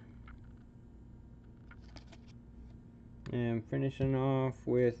 tops. And finishing off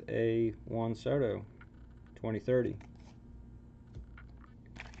with a Juan Soto, 2030.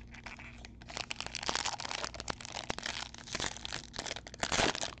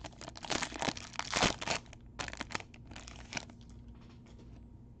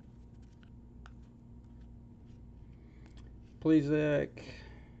 Plesac,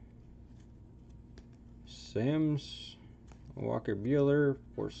 Sims, Walker Buehler,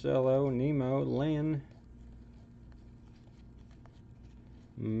 Porcello, Nemo, Lynn,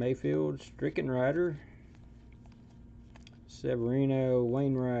 Mayfield, Strickenrider, Severino,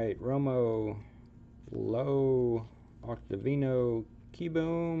 Wainwright, Romo, Lowe, Octavino,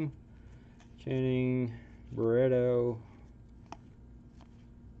 Keyboom, Channing, Barreto,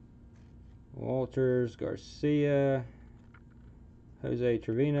 Walters, Garcia, Jose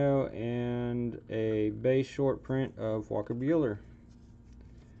Trevino, and a base short print of Walker Buehler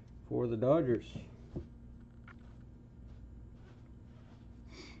for the Dodgers.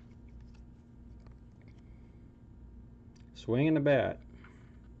 Swinging the bat.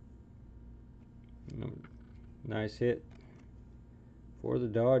 Nice hit for the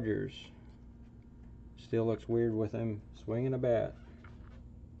Dodgers. Still looks weird with him swinging a bat.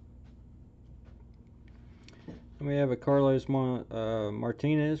 And we have a Carlos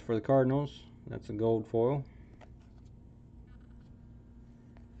Martinez for the Cardinals. That's a gold foil.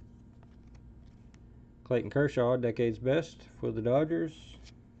 Clayton Kershaw, Decade's Best for the Dodgers.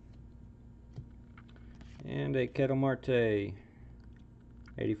 And a Ketel Marte,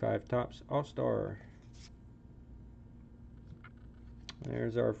 85 Topps All-Star.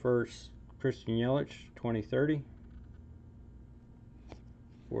 There's our first Christian Yelich, 2030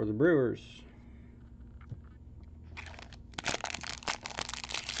 for the Brewers.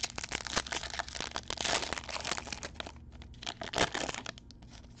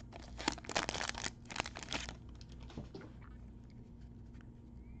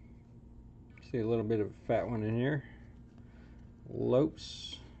 See a little bit of a fat one in here.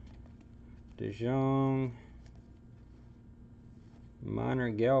 Lopes, DeJong,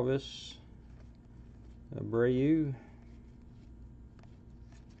 Minor Galvis, Abreu,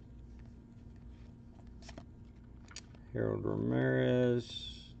 Harold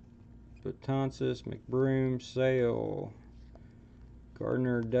Ramirez, Betances, McBroom, Sale,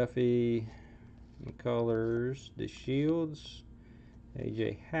 Gardner, Duffy, McCullers, DeShields,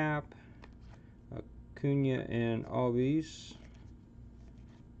 AJ Happ, Acuna, and Albies.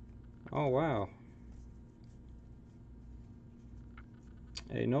 Oh wow.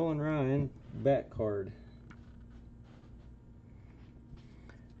 A Nolan Ryan bat card.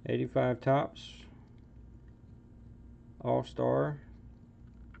 85 Topps All-Star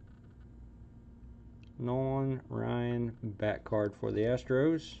Nolan Ryan bat card for the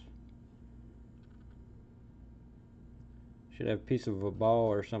Astros. Should have a piece of a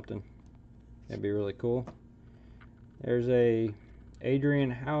ball or something. That'd be really cool. There's a Adrian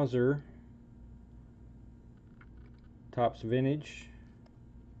Hauser Topps Vintage.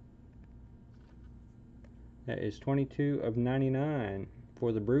 That is 22 of 99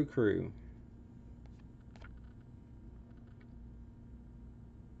 for the Brew Crew.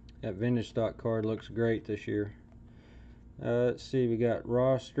 That vintage stock card looks great this year. Let's see, we got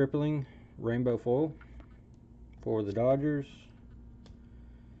Ross Stripling Rainbow Foil for the Dodgers.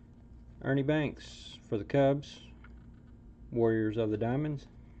 Ernie Banks for the Cubs. Warriors of the Diamonds.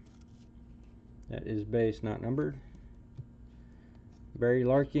 That is base, not numbered. Barry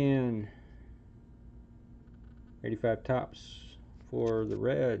Larkin 85 Topps for the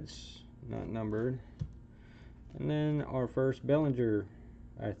Reds, not numbered. And then our first Bellinger,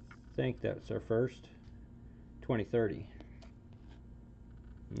 I think that's our first, 2030,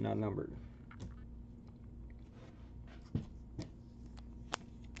 not numbered.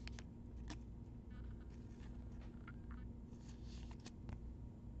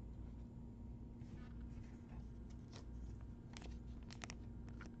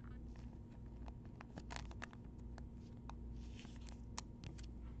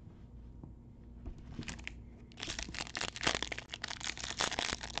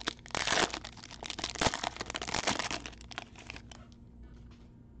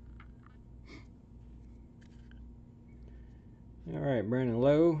 Alright, Brandon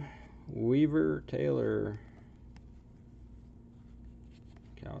Lowe, Weaver, Taylor,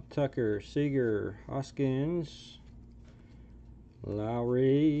 Cal Tucker, Seager, Hoskins,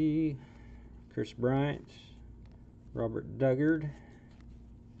 Lowry, Chris Bryant, Robert Duggard,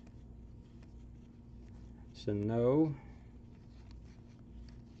 Sano,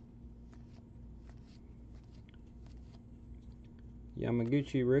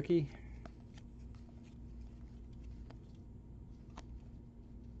 Yamaguchi rookie,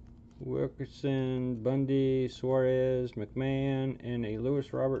 Wilkerson, Bundy, Suarez, McMahon, and a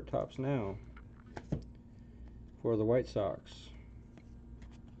Lewis Robert Topps Now for the White Sox.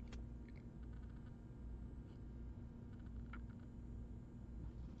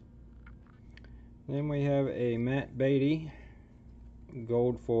 Then we have a Matt Beatty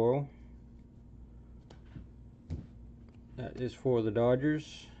gold foil. That is for the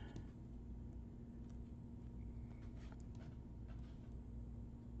Dodgers.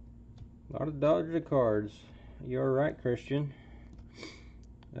 A lot of Dodger cards. You're right, Christian.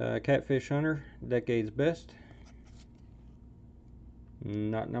 Catfish Hunter, Decade's Best.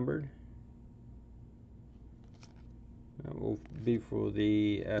 Not numbered. That will be for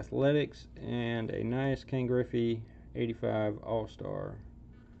the Athletics. And a nice Ken Griffey 85 All-Star.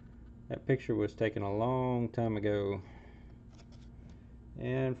 That picture was taken a long time ago.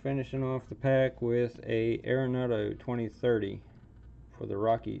 And finishing off the pack with a Arenado 2030 for the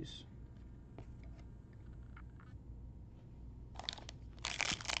Rockies.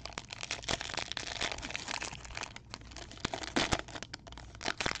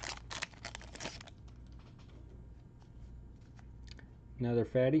 another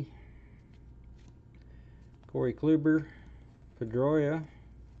fatty. Corey Kluber, Pedroia,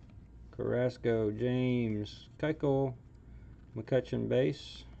 Carrasco, James, Keuchel, McCutchen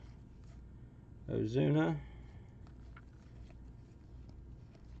base, Ozuna,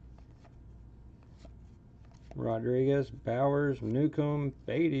 Rodriguez, Bowers, Newcomb,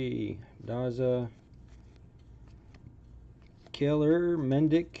 Beatty, Daza, Killer,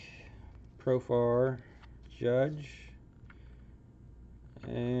 Mendick, Profar, Judge,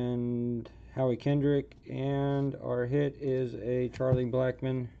 and Howie Kendrick, and our hit is a Charlie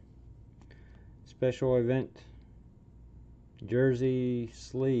Blackmon special event jersey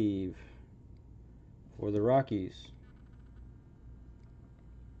sleeve for the Rockies.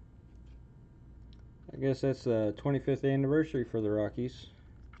 I guess that's the 25th anniversary for the Rockies.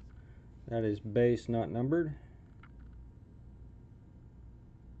 That is base, not numbered.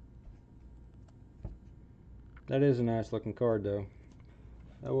 That is a nice looking card though.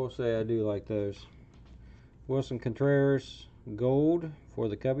 I will say I do like those. Wilson Contreras gold for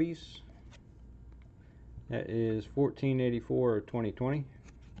the Cubbies. That is 1484 of 2020.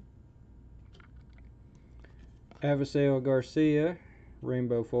 Avisail Garcia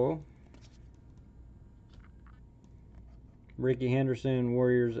rainbow foil. Ricky Henderson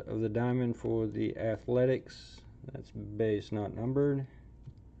Warriors of the Diamond for the Athletics. That's base, not numbered.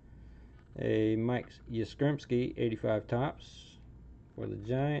 A Mike Yastrzemski 85 tops for the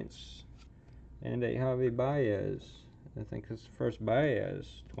Giants, and a Javi Baez, I think it's the first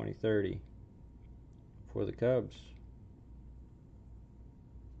Baez 2030 for the Cubs.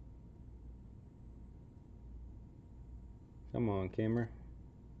 Come on, camera.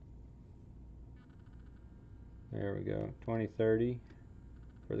 There we go, 2030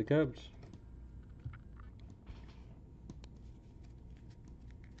 for the Cubs.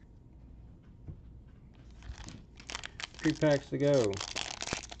 3 packs to go.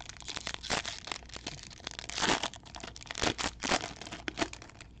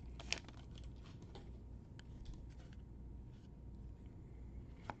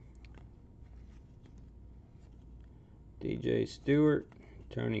 DJ Stewart,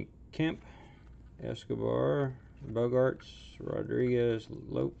 Tony Kemp, Escobar, Bogarts, Rodriguez,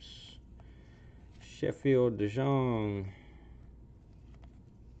 Lopes, Sheffield, DeJong,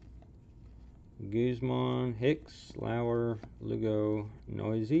 Guzman, Hicks, Lauer, Lugo,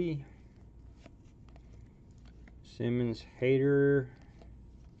 Noisy, Simmons, Hader,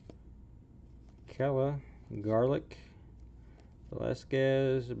 Kella, Garlic,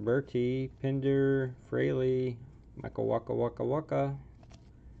 Velasquez, Bertie, Pinder, Fraley, Michael Waka,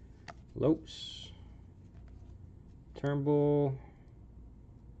 Lopes, Turnbull,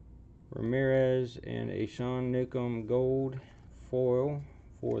 Ramirez, and a Sean Newcomb gold foil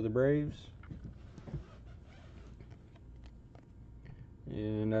for the Braves.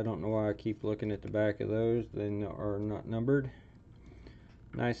 And I don't know why I keep looking at the back of those. They are not numbered.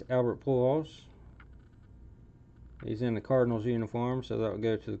 Nice Albert Pujols. He's in the Cardinals uniform, so that will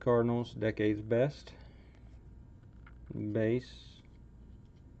go to the Cardinals. Decade's best. Base.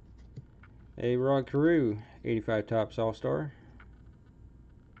 A Rod Carew 85 tops All-Star.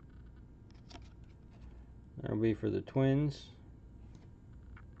 That'll be for the Twins.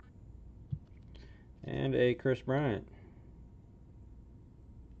 And a Chris Bryant.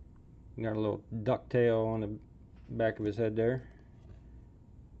 Got a little ducktail on the back of his head there.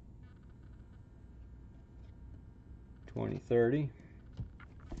 2030.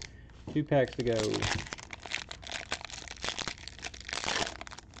 2 packs to go.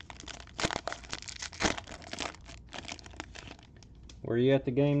 Were you at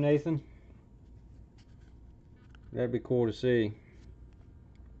the game, Nathan? That'd be cool to see.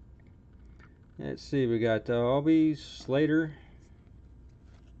 Let's see, we got Albies, Slater,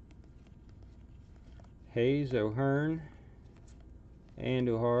 Hayes, O'Hearn,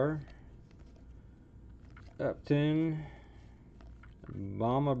 Andujar, Upton,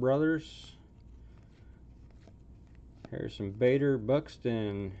 Bama Brothers, Harrison Bader,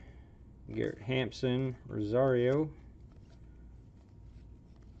 Buxton, Garrett Hampson, Rosario,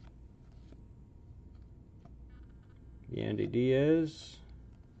 Yandy Diaz,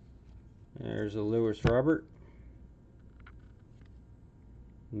 there's a Lewis Robert,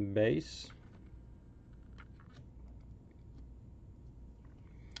 base,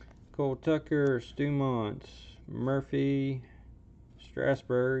 Cole Tucker, Stumont, Murphy,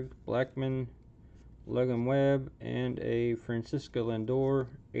 Strasburg, Blackmon, Logan Webb, and a Francisco Lindor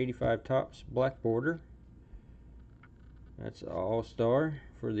 85 tops black border. That's All-Star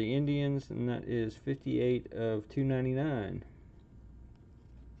for the Indians, and that is 58 of 299.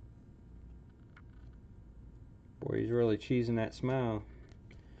 Boy, he's really cheesing that smile.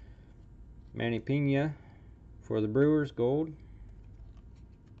 Manny Pena for the Brewers, gold.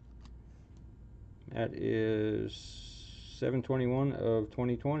 That is 7/21 of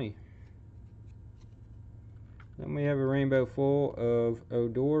 2020. Then we have a rainbow full of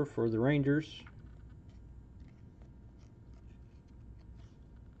Odor for the Rangers.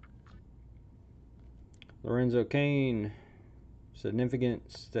 Lorenzo Cain,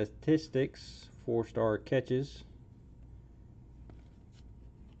 significant statistics, 4-star catches.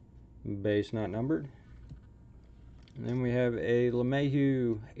 Base not numbered. And then we have a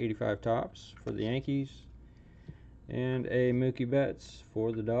LeMahieu 85 tops for the Yankees. And a Mookie Betts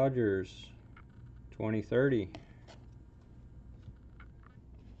for the Dodgers, 2030.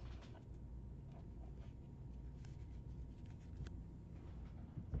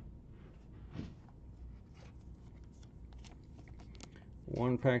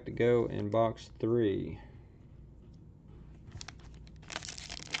 One pack to go in box 3.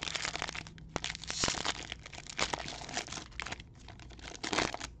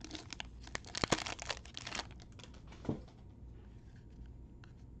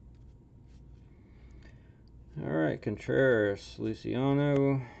 Alright, Contreras,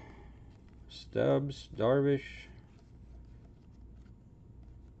 Luciano, Stubbs, Darvish,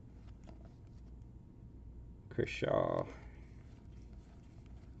 Kershaw,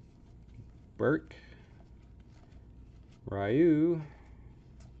 Burke, Ryu,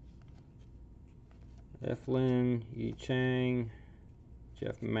 Eflin, Yi Chang,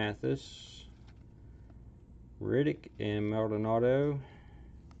 Jeff Mathis, Riddick, and Maldonado,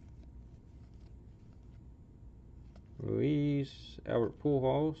 Ruiz, Albert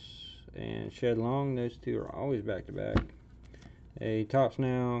Pujols, and Shed Long. Those two are always back to back. A tops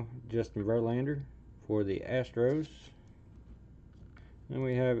now, Justin Verlander for the Astros. Then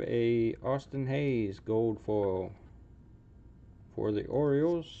we have a Austin Hayes gold foil for the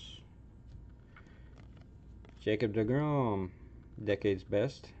Orioles. Jacob deGrom, decade's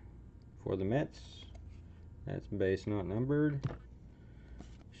best for the Mets. That's base not numbered.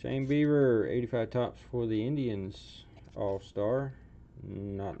 Shane Bieber, 85 tops for the Indians. All-Star,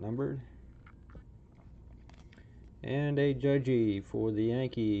 not numbered. And a Judgy for the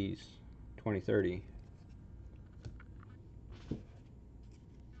Yankees, 2030.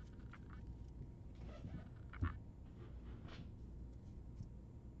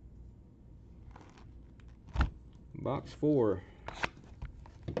 Box 4.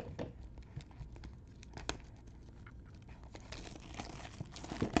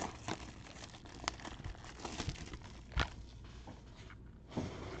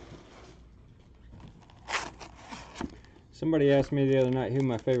 Somebody asked me the other night who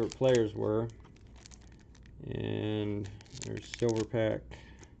my favorite players were, and there's Silver Pack,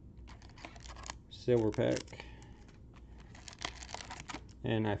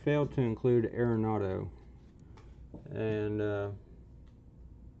 and I failed to include Arenado, and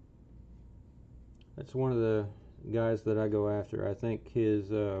that's one of the guys that I go after. I think his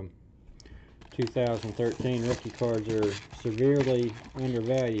 2013 rookie cards are severely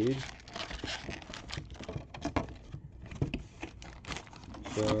undervalued.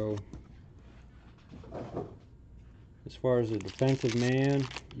 So, as far as a defensive man,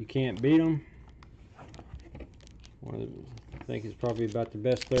 you can't beat him. I think he's probably about the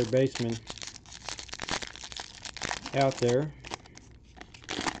best third baseman out there.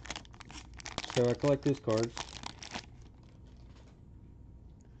 So I collect his cards.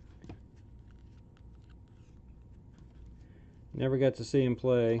 Never got to see him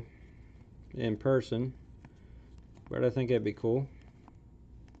play in person, but I think that'd be cool.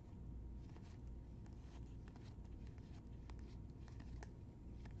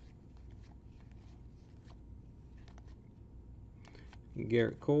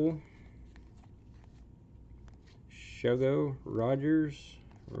 Garrett Cole, Shogo, Rogers,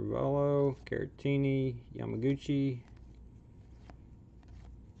 Ravello, Caratini, Yamaguchi,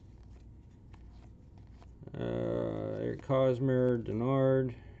 Eric Hosmer,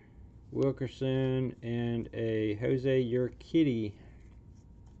 Denard, Wilkerson, and a Jose Urquidy.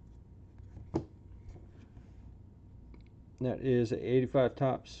 That is a 85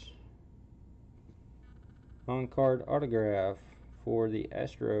 tops on card autograph for the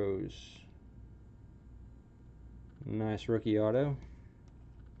Astros. Nice rookie auto.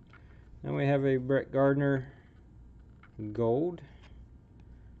 Then we have a Brett Gardner gold.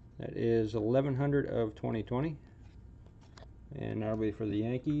 That is 1100 of 2020. And that'll be for the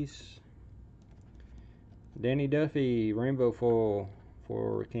Yankees. Danny Duffy rainbow foil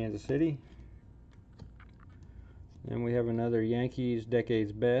for Kansas City. Then we have another Yankees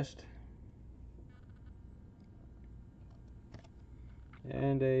decade's best.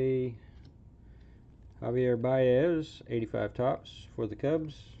 And a Javier Baez 85 tops for the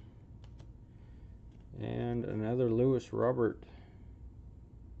Cubs. And another Luis Robert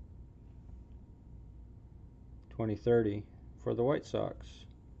 2030 for the White Sox.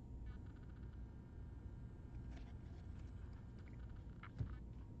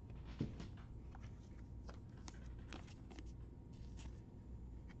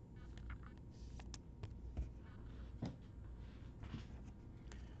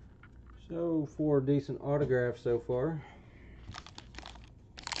 So 4 decent autographs so far.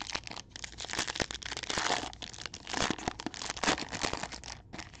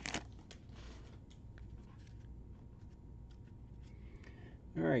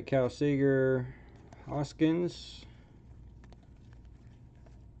 Alright, Cal Seager, Hoskins,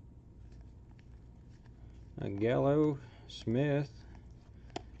 Gallo, Smith,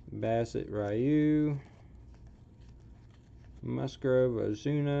 Bassett, Ryu, Musgrove,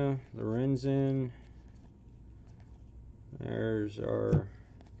 Ozuna, Lorenzen. There's our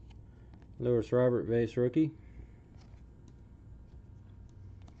Luis Robert base rookie.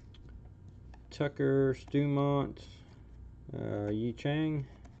 Tucker, Stumont, Yi Chang,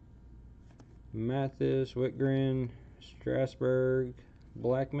 Mathis, Whitgren, Strasburg,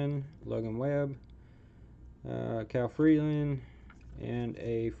 Blackman, Logan Webb, Cal Freeland, and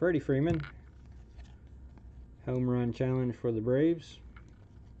a Freddie Freeman. Home run challenge for the Braves.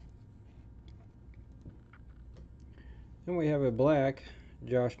 Then we have a black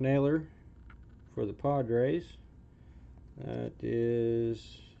Josh Naylor for the Padres. That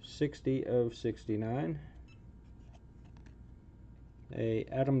is 60 of 69. A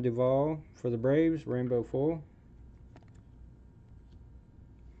Adam Duvall for the Braves, rainbow foil.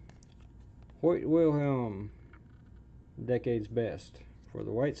 Hoyt Wilhelm, decade's best for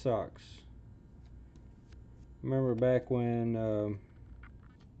the White Sox. Remember back when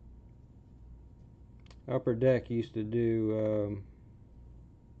Upper Deck used to do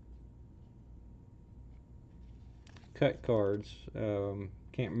cut cards.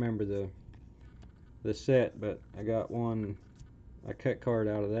 Can't remember the set, but I got a cut card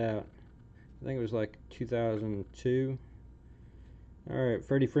out of that. I think it was like 2002. Alright,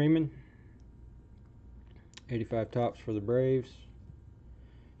 Freddie Freeman, 85 tops for the Braves.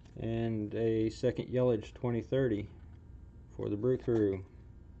 And a second Yelich 2030 for the Brew Crew.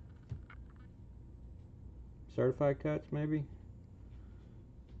 Certified cuts, maybe?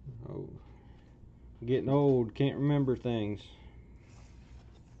 Oh, getting old, can't remember things.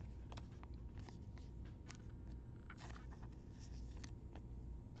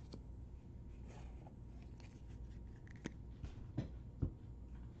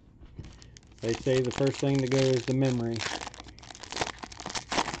 They say the first thing to go is the memory.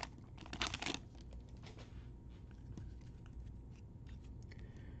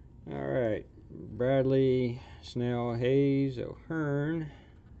 Alright, Bradley, Snell, Hayes, O'Hearn,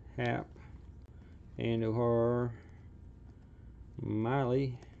 Happ, Andujar,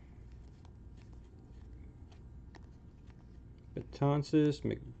 Miley, Betances,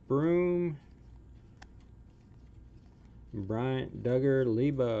 McBroom, Bryant, Duggar,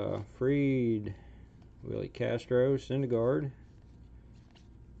 Leba, Freed, Willie Castro, Syndergaard,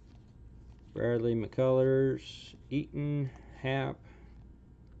 Bradley, McCullers, Eaton, Happ,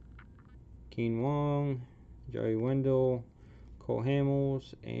 Keen Wong, Joey Wendell, Cole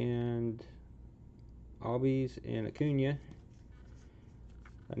Hamels, and Albies and Acuna.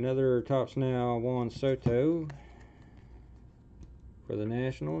 Another Topps Now Juan Soto for the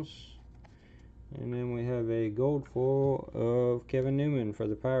Nationals. And then we have a gold foil of Kevin Newman for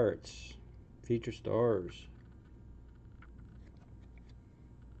the Pirates. Future Stars.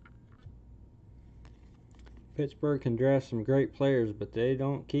 Pittsburgh can draft some great players, but they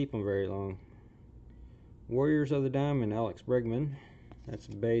don't keep them very long. Warriors of the Diamond, Alex Bregman. That's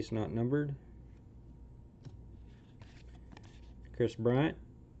base, not numbered. Chris Bryant,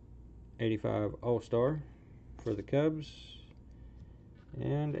 85 All-Star for the Cubs.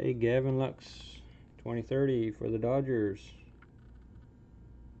 And a Gavin Lux, 2030 for the Dodgers.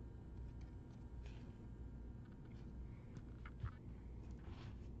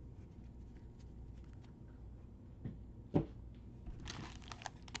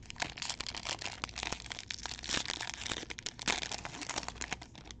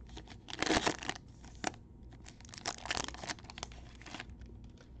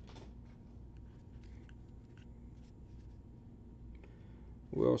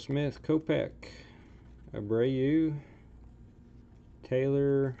 Will Smith, Kopech, Abreu,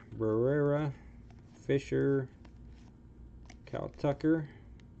 Taylor, Barrera, Fisher, Cal Tucker,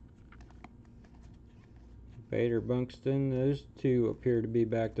 Bader Buxton, those two appear to be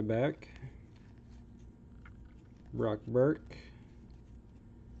back-to-back. Brock Burke,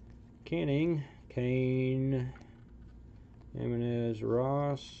 Canning, Kane, Jimenez,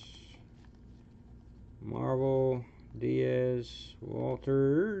 Ross, Marvel, Diaz,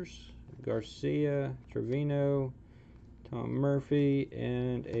 Walters, Garcia, Trevino, Tom Murphy,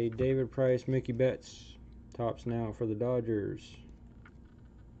 and a David Price, Mickey Betts. Tops now for the Dodgers.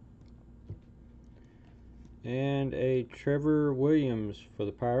 And a Trevor Williams for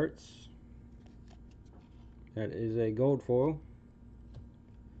the Pirates. That is a gold foil.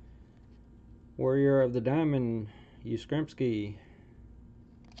 Warrior of the Diamond, Yastrzemski.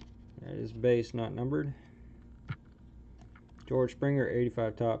 That is base, not numbered. George Springer,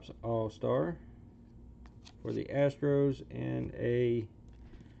 85 tops All-Star for the Astros, and a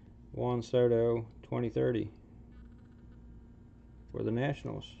Juan Soto 2030 for the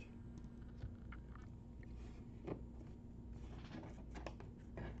Nationals.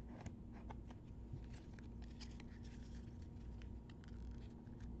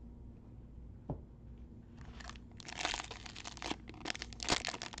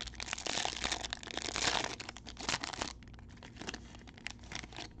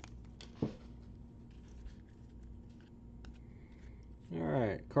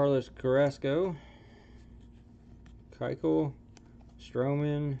 Alright, Carlos Carrasco, Keuchel,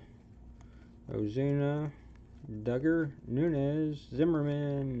 Stroman, Ozuna, Duggar, Nunez,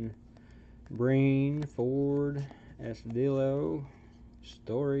 Zimmerman, Breen, Ford, Astudillo,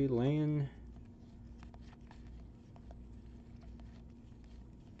 Story, Lane,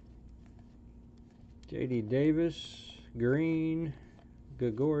 J.D. Davis, Green,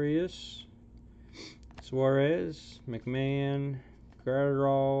 Gregorius, Suarez, McMahon,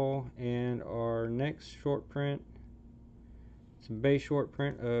 Gratterall, and our next short print, it's a base short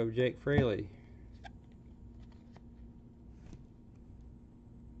print of Jake Fraley.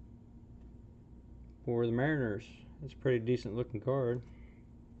 For the Mariners. It's a pretty decent looking card.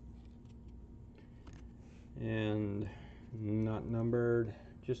 And not numbered,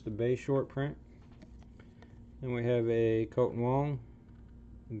 just a base short print. Then we have a Colton Wong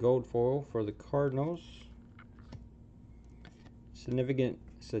gold foil for the Cardinals. Significant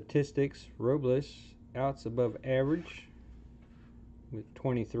statistics, Robles, outs above average with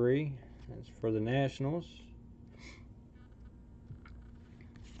 23. That's for the Nationals.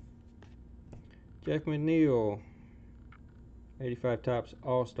 Jeff McNeil, 85 tops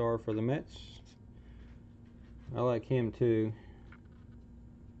All-Star for the Mets. I like him too.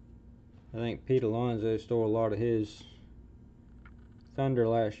 I think Pete Alonso stole a lot of his thunder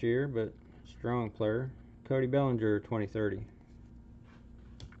last year, but strong player. Cody Bellinger, 2030.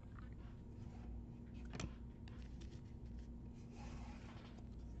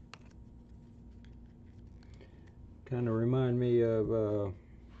 Kind of remind me of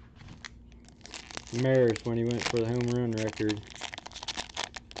Maris when he went for the home run record.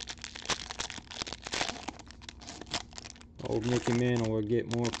 Old Mickey Mantle would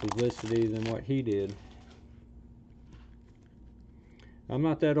get more publicity than what he did. I'm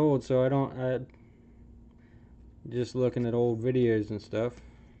not that old, so I just looking at old videos and stuff.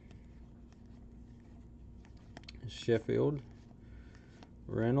 Sheffield,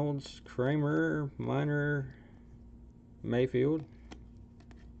 Reynolds, Kramer, Minor, Mayfield,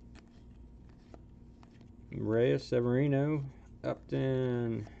 Reyes, Severino,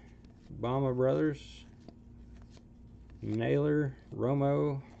 Upton, Obama Brothers, Naylor,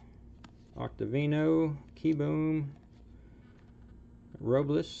 Romo, Octavino, Keyboom,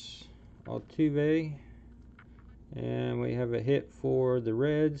 Robles, Altuve, and we have a hit for the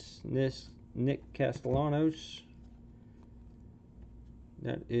Reds, Nick Castellanos.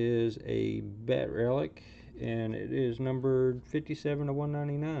 That is a bat relic, and it is numbered 57 to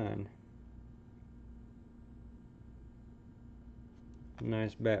 199.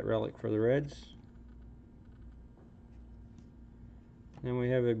 Nice bat relic for the Reds. Then we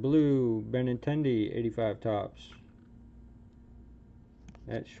have a blue Benintendi 85 tops.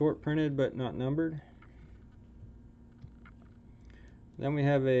 That's short printed but not numbered. Then we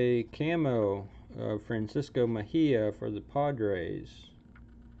have a camo of Francisco Mejia for the Padres.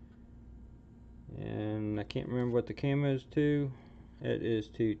 And I can't remember what the camo is to. It is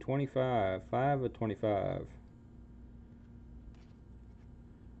to 25, 5 of 25.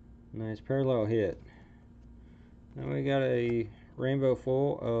 Nice parallel hit. Then we got a rainbow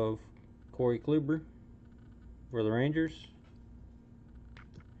full of Corey Kluber for the Rangers.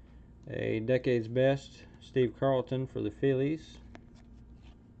 A Decade's Best Steve Carlton for the Phillies.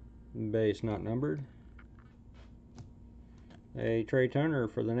 Base not numbered. A Trey Turner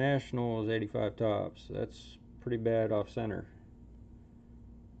for the Nationals, 85 tops. That's pretty bad off center.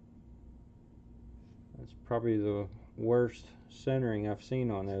 That's probably the worst centering I've seen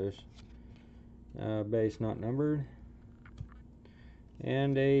on those. Base not numbered.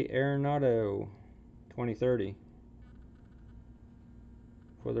 And a Arenado 2030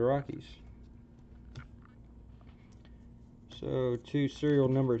 for the Rockies. So 2 serial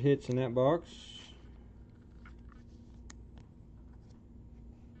numbered hits in that box.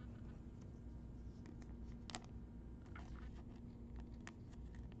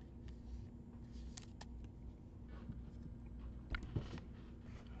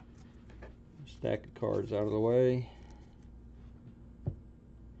 Stack of cards out of the way.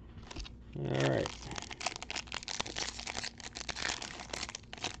 Alright.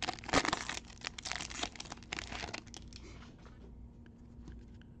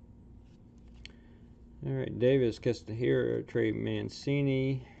 Alright, Davis, Castahira, Trey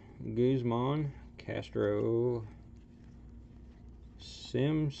Mancini, Guzman, Castro,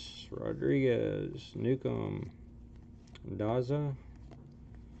 Sims, Rodriguez, Newcomb, Daza,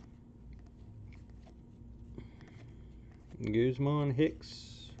 Guzman,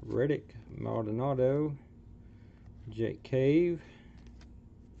 Hicks, Reddick, Maldonado, Jake Cave,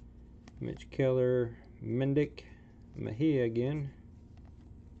 Mitch Keller, Mendick, Mejia again,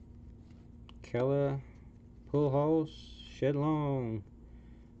 Kella, Pujols, Shedlong.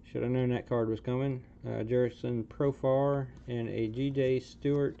 Should have known that card was coming. Jerison Profar and a G.J.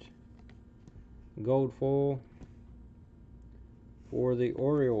 Stewart gold foil for the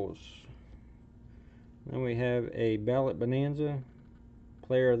Orioles. Then we have a Ballot Bonanza,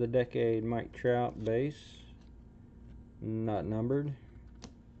 Player of the Decade Mike Trout base, not numbered.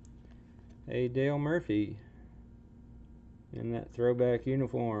 A Dale Murphy in that throwback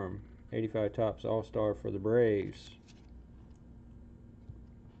uniform, 85 Topps All-Star for the Braves.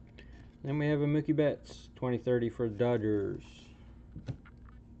 Then we have a Mookie Betts 2030 for the Dodgers.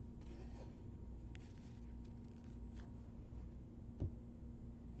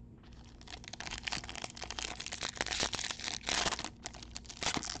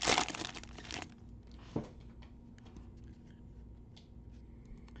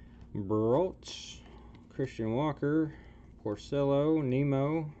 Baroltz, Christian Walker, Porcello,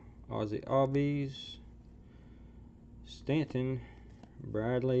 Nemo, Ozzie Albies, Stanton,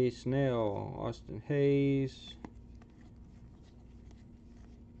 Bradley Snell, Austin Hayes,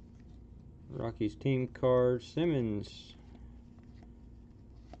 Rockies team card, Simmons,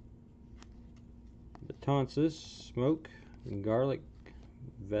 Betances, Smoke, Garlic,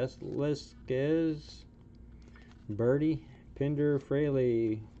 Velasquez, Birdie, Pinder,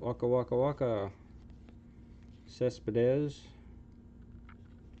 Fraley, Waka Waka Waka, Cespedes,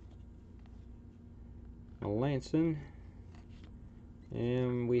 Melanson,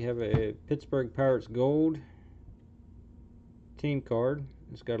 and we have a Pittsburgh Pirates gold team card.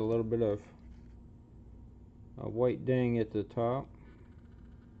 It's got a little bit of a white ding at the top,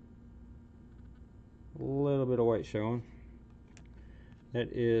 a little bit of white showing. That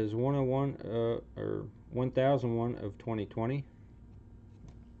is 101 or 1001 of 2020.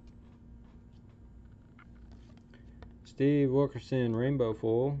 Steve Wilkerson rainbow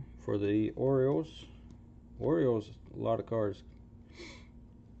foil for the Orioles. Orioles, a lot of cards.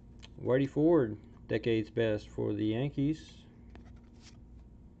 Whitey Ford, decade's best for the Yankees.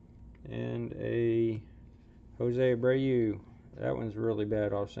 And a Jose Abreu. That one's really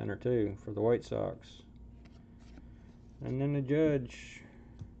bad off center too for the White Sox. And then the Judge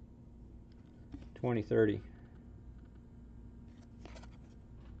 2030.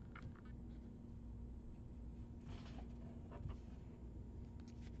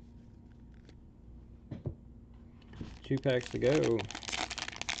 Two packs to go.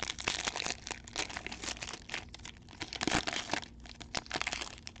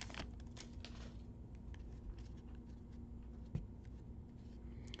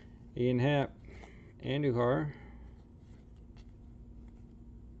 Ian Happ, Andujar,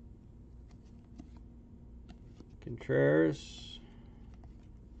 Contreras,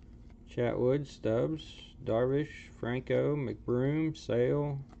 Chatwood, Stubbs, Darvish, Franco, McBroom,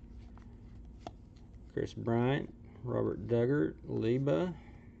 Sale, Chris Bryant, Robert Duggart, Leba,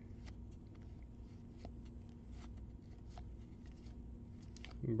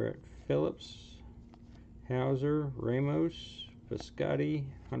 Brett Phillips, Hauser, Ramos, Piscotti,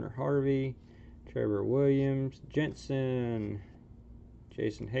 Hunter Harvey, Trevor Williams, Jensen,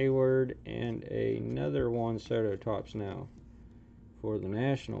 Jason Hayward, and another Juan Soto Topps now for the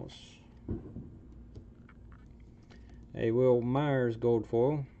Nationals. A Will Myers gold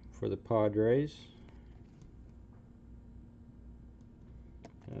foil for the Padres.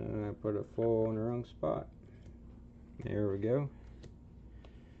 I put a foil in the wrong spot. There we go.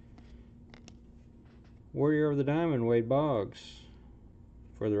 Warrior of the Diamond, Wade Boggs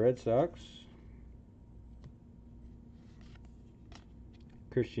for the Red Sox.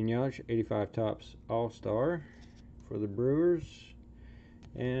 Christian Yelich, 85 Topps All-Star for the Brewers.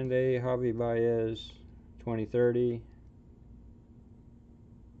 And a Javi Baez 2030.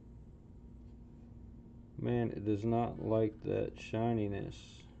 Man, it does not like that shininess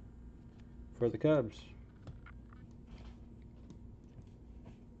for the Cubs.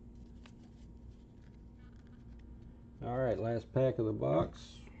 Alright, last pack of the box.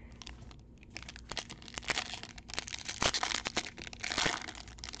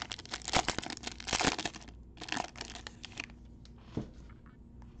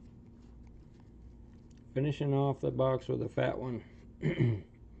 Finishing off the box with a fat one.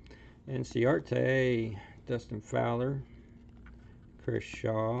 Enciarte, Dustin Fowler, Chris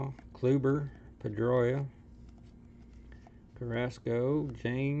Shaw, Kluber, Pedroia, Carrasco,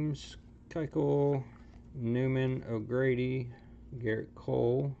 James, Keuchel, Newman, O'Grady, Garrett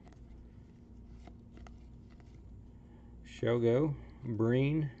Cole, Shogo,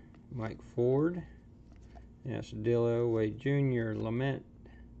 Breen, Mike Ford, Astudillo, Wade Jr., Lament,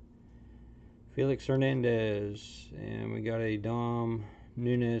 Felix Hernandez, and we got a Dom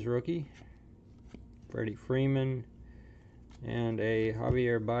Nunez rookie, Freddie Freeman, and a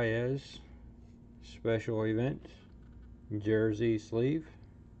Javier Baez special event jersey sleeve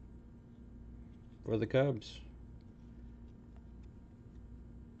for the Cubs.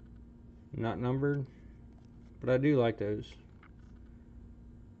 Not numbered, but I do like those.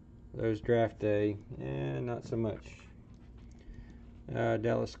 Those draft day, not so much.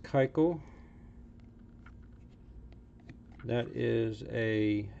 Dallas Keuchel. That is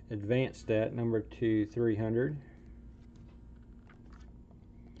a advanced stat, number 2/300.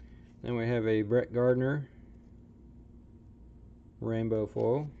 Then we have a Brett Gardner rainbow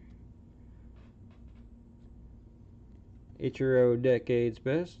foil. Ichiro Decades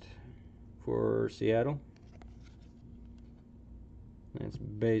Best for Seattle. That's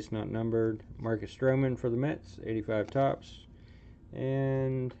base, not numbered. Marcus Stroman for the Mets, 85 Topps.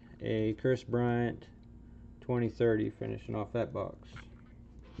 And a Chris Bryant 2030 finishing off that box.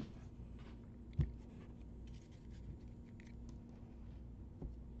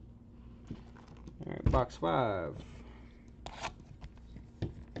 Alright, box 5.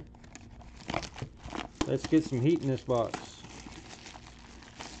 Let's get some heat in this box.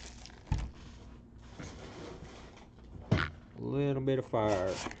 A little bit of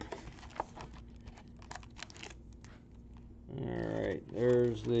fire. Alright,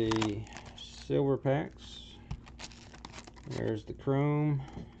 there's the silver packs. There's the chrome.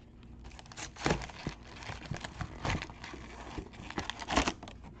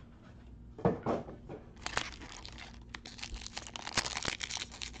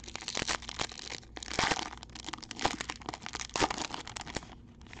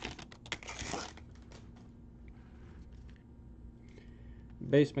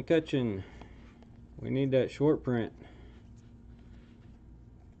 Base McCutcheon. We need that short print.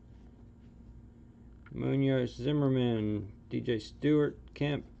 Munoz, Zimmerman, DJ Stewart,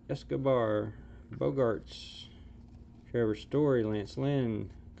 Kemp, Escobar, Bogarts, Trevor Story, Lance Lynn,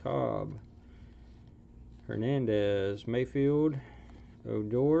 Cobb, Hernandez, Mayfield,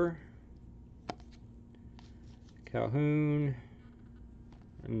 Odor, Calhoun,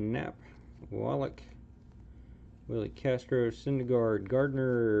 Knapp, Wallach, Willie Castro, Syndergaard,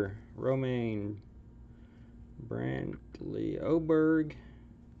 Gardner, Romaine, Brantley, Oberg,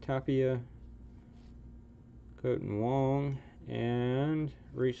 Tapia, Coaten Wong, and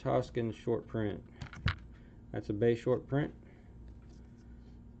Reese Hoskins short print. That's a base short print.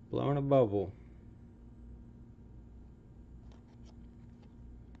 Blowing a bubble.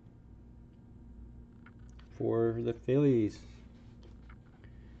 For the Phillies.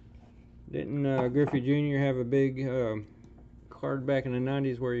 Didn't Griffey Jr. have a big card back in the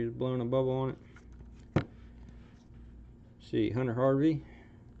 90s where he was blowing a bubble on it? See, Hunter Harvey,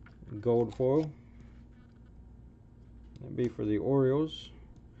 gold foil. That'd be for the Orioles.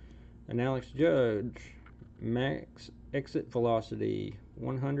 And Alex Judge, max exit velocity,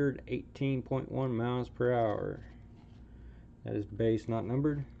 118.1 miles per hour. That is base, not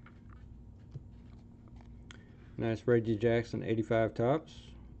numbered. Nice Reggie Jackson, 85 Topps,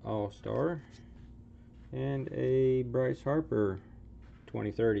 All-Star. And a Bryce Harper,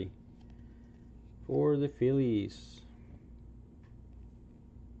 2030 for the Phillies.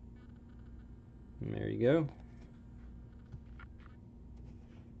 And there you go.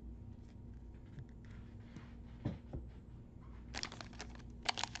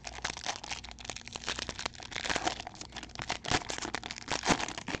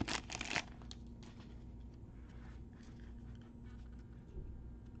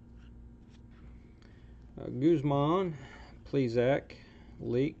 Guzman, Plesac,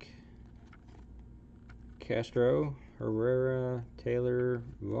 Leak, Castro, Herrera, Taylor,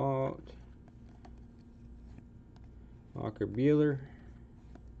 Vaught, Walker Buehler,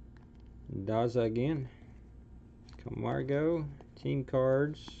 Daza again, Camargo, Team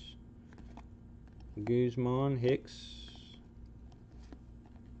Cards, Guzman, Hicks,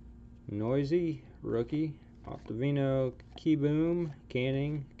 Noisy, Rookie, Ottavino, Keyboom,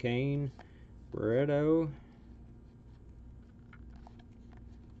 Canning, Kane, Barreto,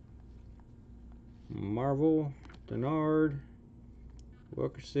 Marvel, Denard,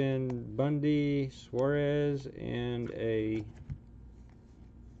 Wilkerson, Bundy, Suarez, and a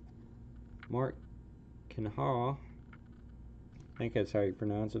Mark Kinha. I think that's how you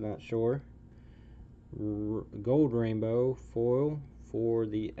pronounce it, not sure. Gold Rainbow foil for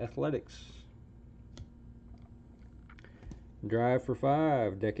the Athletics. Drive for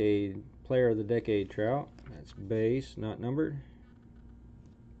 5, Decade Player of the Decade Trout. That's base, not numbered.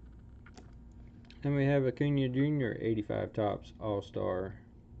 And we have Acuna Jr. 85 Topps All-Star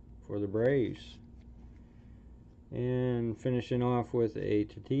for the Braves. And finishing off with a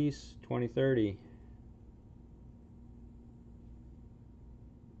Tatis 2030.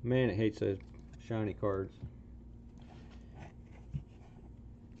 Man, it hates those shiny cards.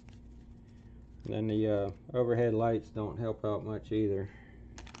 Then the overhead lights don't help out much either.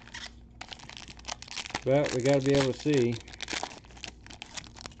 But we got to be able to see.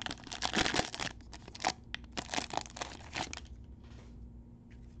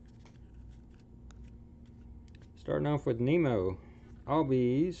 Starting off with Nemo,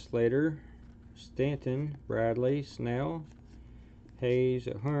 Albies, Slater, Stanton, Bradley, Snell, Hayes,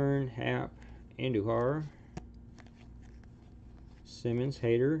 Ahern, Happ, Andujar, Simmons,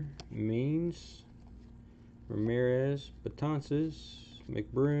 Hader, Means, Ramirez, Betances,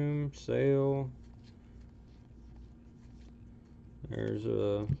 McBroom, Sale. There's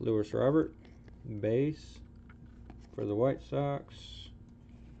Lewis Robert, base for the White Sox.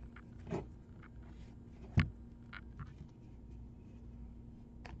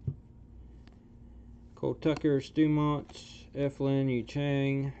 Cole Tucker, Stumont, Eflin, Yu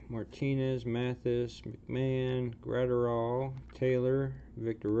Chang, Martinez, Mathis, McMahon, Gratterall, Taylor,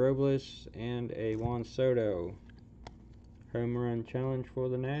 Victor Robles, and a Juan Soto. Home run challenge for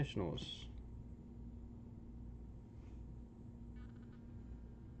the Nationals.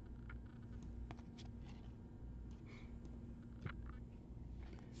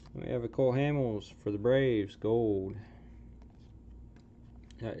 We have a Cole Hamels for the Braves, gold.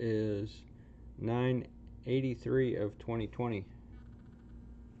 That is 983 of 2020.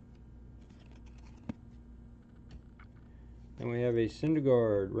 Then we have a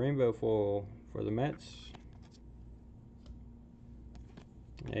Syndergaard rainbow foil for the Mets.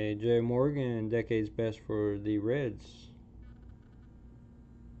 A Joe Morgan decade's best for the Reds.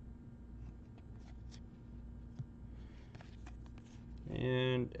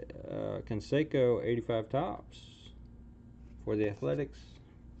 And Canseco 85 Topps for the Athletics.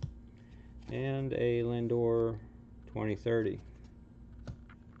 And a Lindor 2030.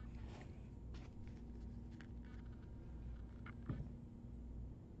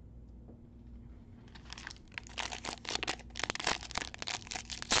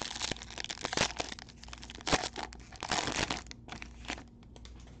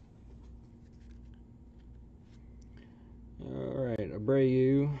 Alright,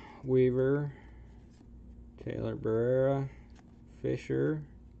 Abreu, Weaver, Taylor Barrera, Fisher,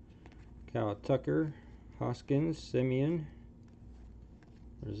 Cal Tucker, Hoskins, Simeon,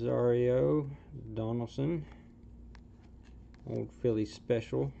 Rosario, Donaldson, Old Philly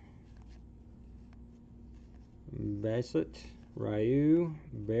Special, Bassett, Ryu,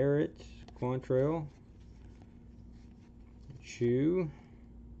 Barrett, Quantrill, Chu,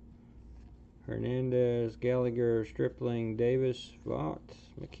 Hernandez, Gallagher, Stripling, Davis, Vaught,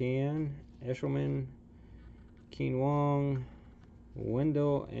 McCann, Eshelman, Keen Wong,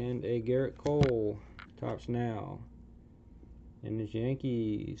 Wendell, and a Garrett Cole. Topps now in his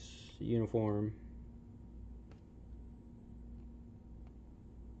Yankees uniform.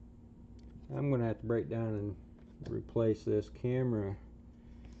 I'm going to have to break down and replace this camera.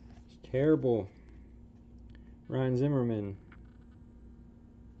 It's terrible. Ryan Zimmerman.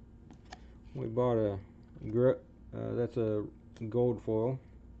 We bought a that's a gold foil.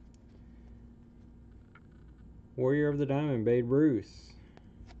 Warrior of the Diamond, Babe Ruth.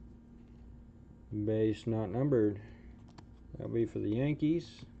 Base not numbered. That'll be for the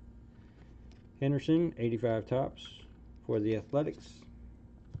Yankees. Henderson, 85 Topps for the Athletics.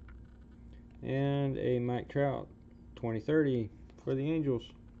 And a Mike Trout, 2030 for the Angels.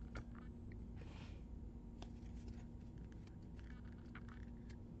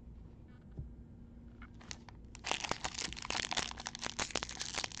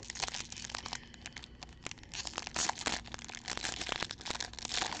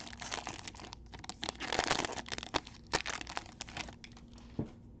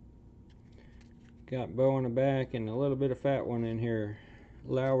 Got Bo on the back and a little bit of fat one in here.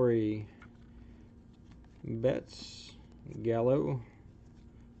 Lowry, Betts, Gallo,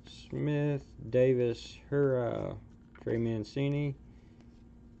 Smith, Davis, Hurrah, Trey Mancini.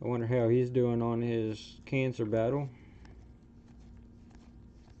 I wonder how he's doing on his cancer battle.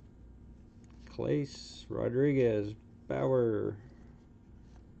 Clace, Rodriguez, Bauer,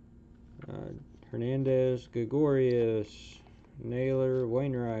 Hernandez, Gregorius, Naylor,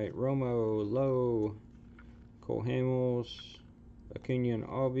 Wainwright, Romo, Lowe, Cole Hamels, Acuna and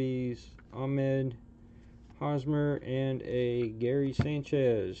Albies, Ahmed, Hosmer, and a Gary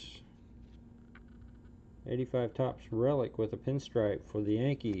Sanchez. 85 Topps relic with a pinstripe for the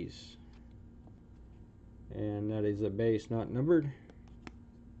Yankees. And that is a base, not numbered.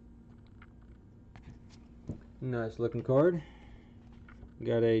 Nice looking card.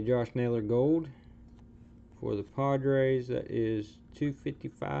 Got a Josh Naylor gold for the Padres. That is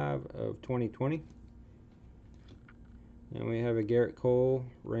 255 of 2020. And we have a Garrett Cole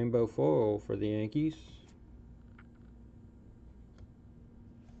rainbow foil for the Yankees.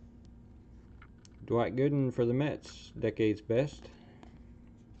 Dwight Gooden for the Mets, decade's best.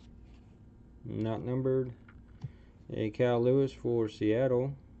 Not numbered. A Cal Lewis for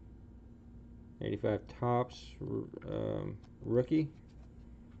Seattle. 85 Topps rookie.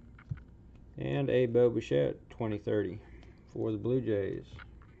 And a Bo Bichette 2030 for the Blue Jays.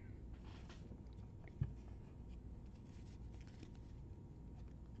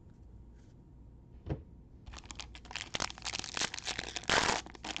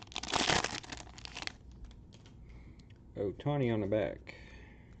 Ohtani on the back.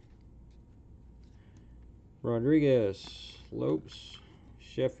 Rodriguez, Lopes,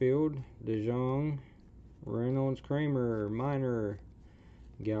 Sheffield, DeJong, Reynolds, Kramer, Minor,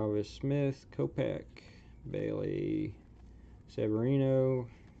 Galvis, Smith, Kopech, Bailey, Severino,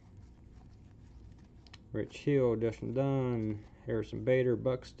 Rich Hill, Dustin Dunn, Harrison Bader,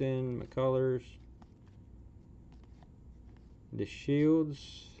 Buxton, McCullers,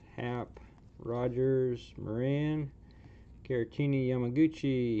 DeShields, Happ, Rogers, Moran, Caratini,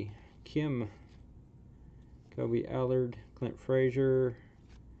 Yamaguchi, Kim, Kobe Allard, Clint Frazier.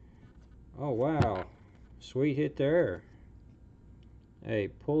 Oh wow, sweet hit there. A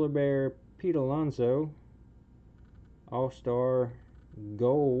Polar Bear, Pete Alonso, All-Star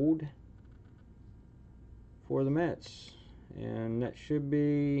Gold for the Mets. And that should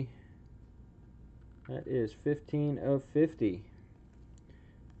be, that is 15 of 50.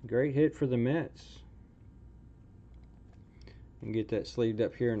 Great hit for the Mets. And get that sleeved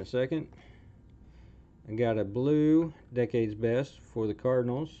up here in a second. I got a blue decade's best for the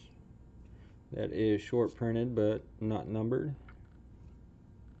Cardinals. That is short printed but not numbered.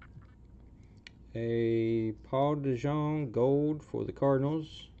 A Paul DeJong gold for the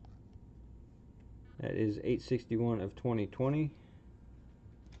Cardinals. That is 861 of 2020.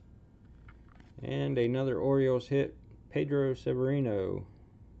 And another Orioles hit, Pedro Severino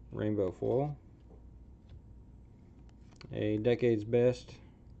rainbow foil. A decade's best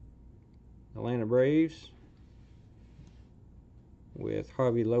Atlanta Braves with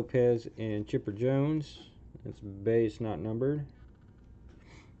Javi Lopez and Chipper Jones. It's base, not numbered.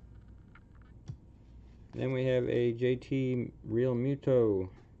 Then we have a JT Real Muto.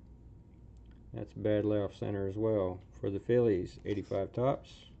 That's bad left center as well for the Phillies, 85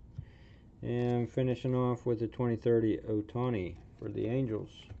 Topps. And finishing off with the 2030 Ohtani for the Angels.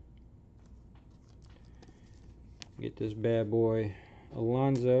 Get this bad boy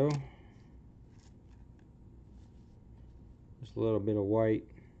Alonso. Just a little bit of white.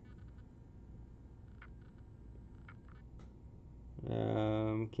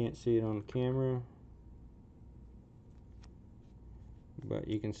 Can't see it on the camera, but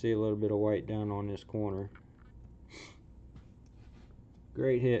you can see a little bit of white down on this corner.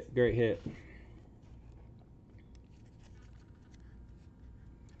 Great hit, great hit.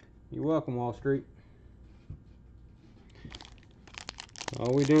 You're welcome, Wall Street.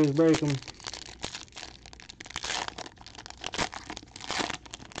 All we do is break them.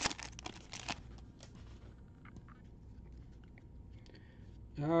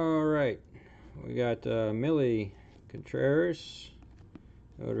 All right, we got Millie, Contreras,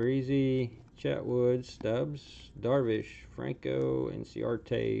 Odorizzi, Chatwood, Stubbs, Darvish, Franco,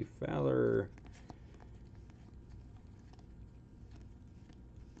 Inciarte, Fowler,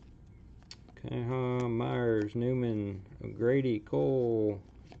 Myers, Newman, O'Grady, Cole,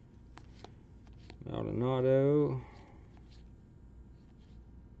 Maldonado,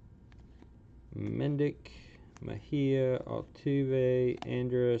 Mendick, Mejia, Altuve,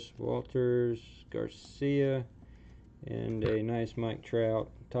 Andrus, Walters, Garcia, and a nice Mike Trout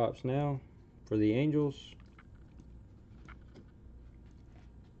Topps now for the Angels.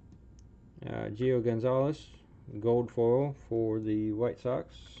 Gio Gonzalez, gold foil for the White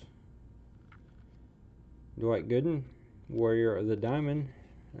Sox. Dwight Gooden, Warrior of the Diamond,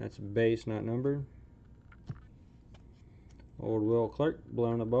 that's base not numbered. Old Will Clark,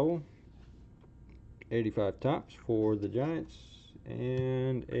 blown a bowl. 85 tops for the Giants.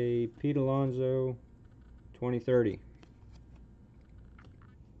 And a Pete Alonso 2030.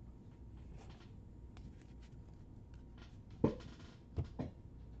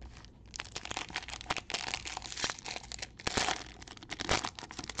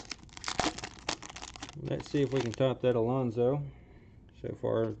 Let's see if we can top that Alonso. So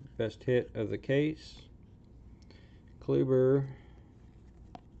far, best hit of the case. Kluber,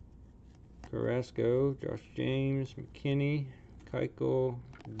 Carrasco, Josh James, McKinney, Keuchel,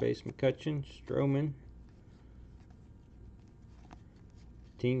 base McCutchen, Stroman.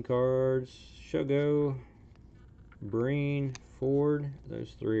 Team cards, Shogo, Breen, Ford.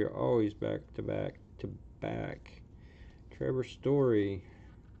 Those three are always back to back to back. Trevor Story,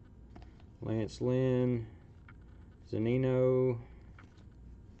 Lance Lynn, Zanino,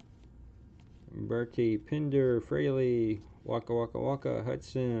 Bertie, Pinder, Fraley, Waka Waka Waka,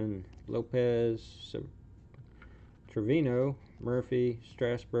 Hudson, Lopez, Trevino, Murphy,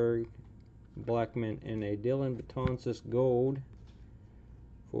 Strasburg, Blackman, and a Dylan Betances gold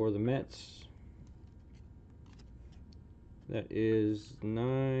for the Mets. That is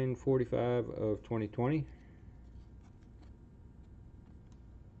 9/45 of 2020.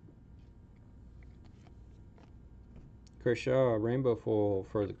 Kershaw, rainbow foil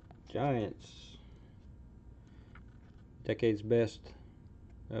for the Giants. Decade's best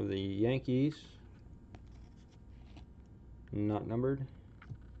of the Yankees. Not numbered.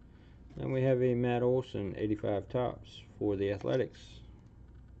 Then we have a Matt Olson, 85 tops for the Athletics.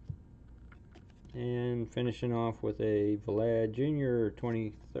 And finishing off with a Vlad Jr.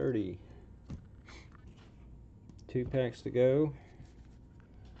 2030. 2 packs to go.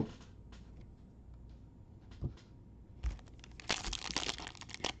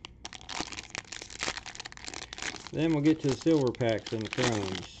 Then we'll get to the silver packs and the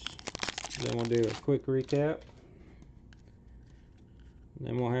chromes. Then we'll do a quick recap.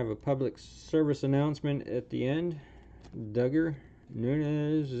 Then we'll have a public service announcement at the end. Duggar,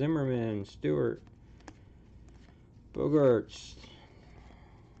 Nunez, Zimmerman, Stewart, Bogarts,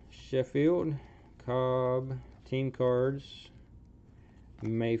 Sheffield, Cobb, team cards,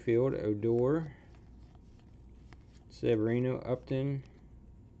 Mayfield, Odor, Severino, Upton.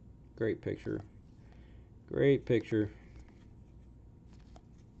 Great picture. Great picture.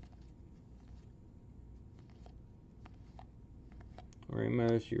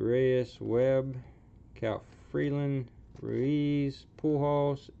 Ramos, Urias, Webb, Cal Freeland, Ruiz,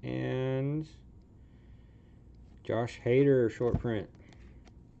 Pujols, and Josh Hader short print.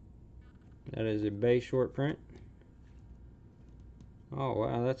 That is a base short print. Oh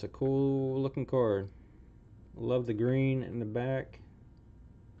wow, that's a cool looking card. Love the green in the back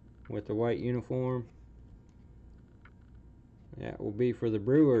with the white uniform. That will be for the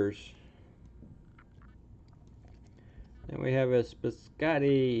Brewers. Then we have a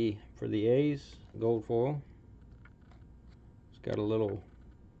Piscotty for the A's, gold foil. It's got a little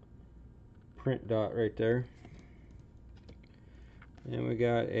print dot right there. And we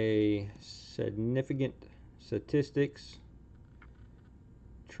got a significant statistics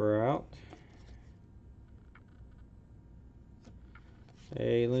Trout.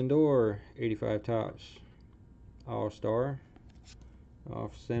 A Lindor, 85 tops, All-Star.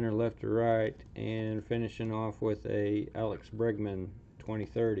 Off center, left to right, and finishing off with a Alex Bregman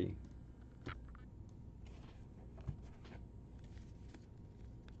 2030.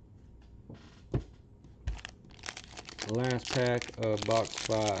 Last pack of box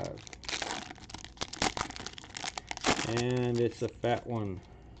 5, and it's a fat one.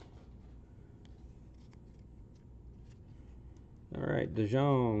 Alright,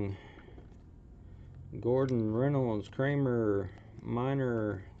 DeJong, Gordon, Reynolds, Kramer,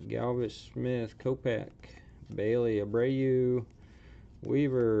 Minor, Galvis, Smith, Kopech, Bailey, Abreu,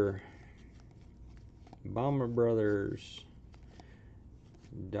 Weaver, Bomber Brothers,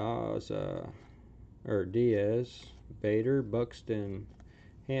 Diaz, Bader, Buxton,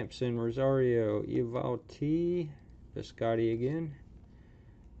 Hampson, Rosario, Evalti, Piscotty again,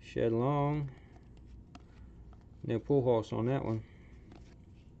 Shed Long, no Pujols on that one.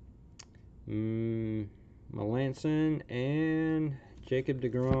 Melanson and Jacob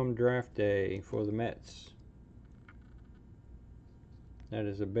deGrom draft day for the Mets. That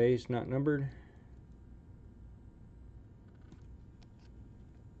is a base not numbered.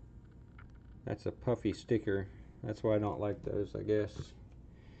 That's a puffy sticker. That's why I don't like those, I guess.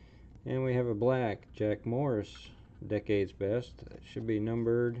 And we have a black Jack Morris Decades Best. That should be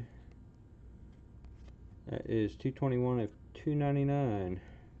numbered. That is 221 of 299.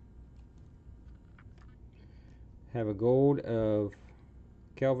 Have a gold of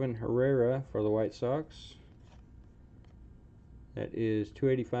Kelvin Herrera for the White Sox. That is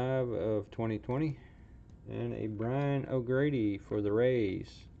 285 of 2020. And a Brian O'Grady for the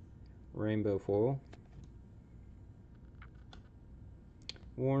Rays, rainbow foil.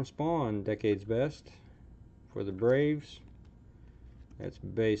 Warren Spahn Decades Best for the Braves. That's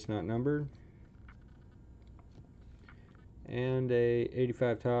base, not numbered. And a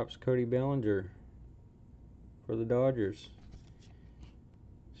 85 Topps Cody Bellinger for the Dodgers.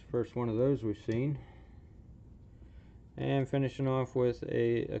 It's the first one of those we've seen. And finishing off with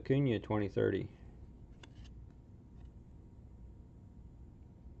a Acuna 2030.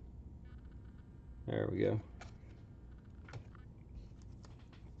 There we go.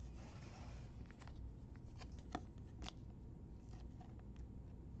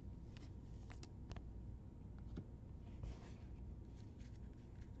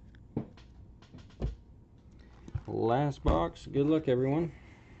 Last box. Good luck, everyone.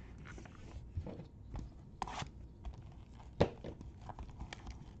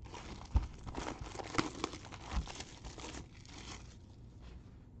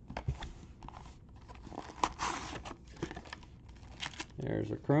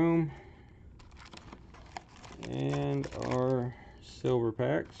 There's our chrome and our silver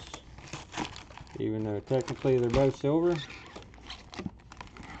packs, even though technically they're both silver.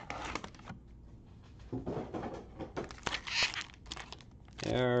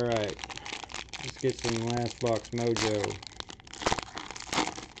 Alright, let's get some last box mojo.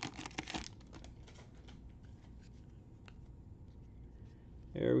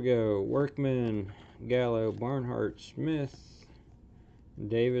 There we go. Workman, Gallo, Barnhart, Smith,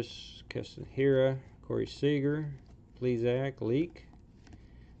 Davis, Castanheira, Corey Seager, Plesac, Leak,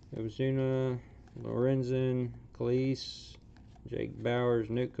 Ozuna, Lorenzen, Calise, Jake Bowers,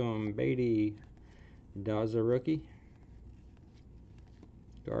 Newcomb, Beatty, Daza rookie,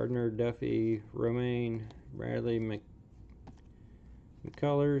 Gardner, Duffy, Romaine, Bradley,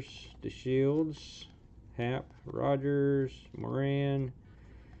 McCullers, DeShields, Happ, Rogers, Moran,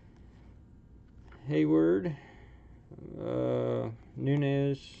 Hayward,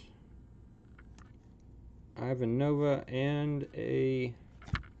 Nunez, Ivan Nova, and a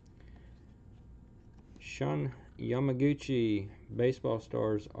Shun Yamaguchi Baseball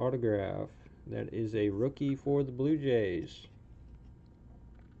Stars autograph. That is a rookie for the Blue Jays.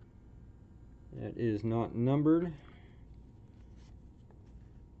 That is not numbered.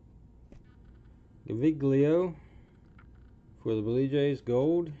 Gaviglio for the Blue Jays,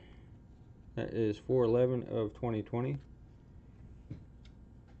 gold. That is 411 of 2020.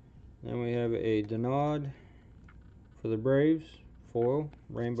 Then we have a Denard for the Braves, foil,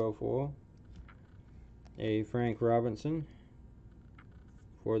 rainbow foil. A Frank Robinson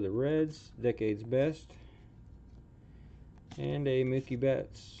for the Reds, Decades Best. And a Mookie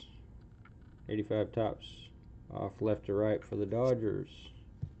Betts, 85 Topps, off left to right for the Dodgers.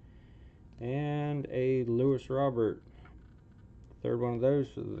 And a Lewis Robert, third one of those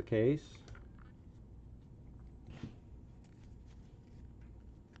for the case.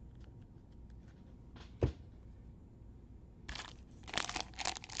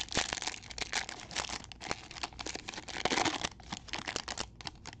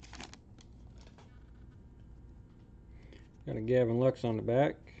 Got a Gavin Lux on the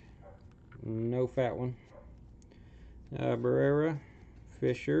back, no fat one. Barrera,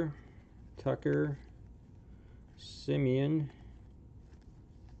 Fisher, Tucker, Simeon,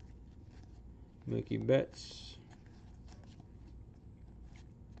 Mookie Betts,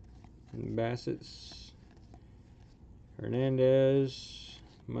 Bassett's, Hernandez,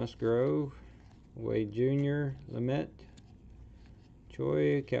 Musgrove, Wade Jr., Lamet,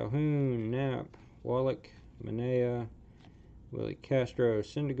 Choi, Calhoun, Knapp, Wallach, Manea, Willie Castro,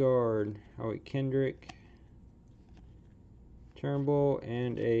 Syndergaard, Howie Kendrick, Turnbull,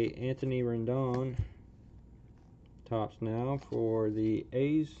 and a Anthony Rendon. Tops now for the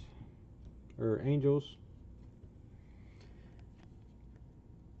Angels.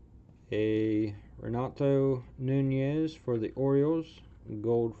 A Renato Nunez for the Orioles,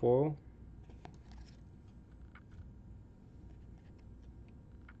 gold foil.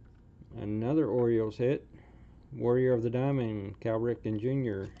 Another Orioles hit. Warrior of the Diamond, Cal Ripken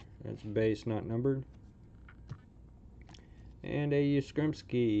Jr. That's base, not numbered. And a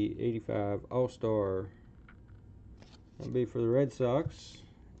Yastrzemski 85 All-Star. That'll be for the Red Sox.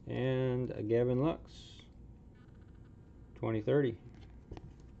 and a Gavin Lux, 2030.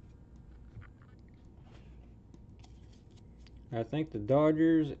 I think the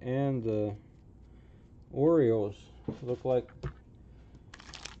Dodgers and the Orioles look like,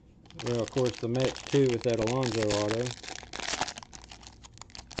 well, of course the Mets too with that Alonso auto.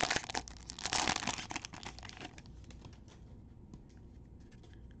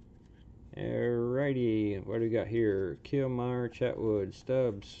 Alrighty, what do we got here? Killmeyer, Chatwood,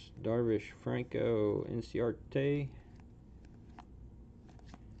 Stubbs, Darvish, Franco, Inciarte,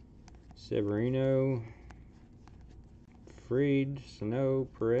 Severino, Fried, Sano,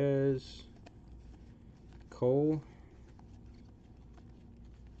 Perez, Cole,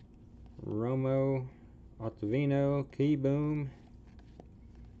 Romo, Ottavino, Keyboom,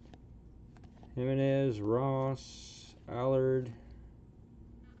 Jimenez, Ross, Allard,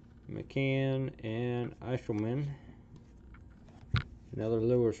 McCann, and Eichelman. Another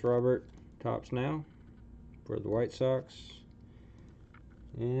Lewis Robert, tops now for the White Sox.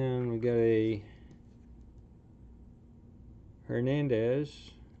 And we got a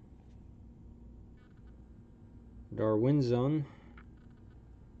Hernandez, Darwinzon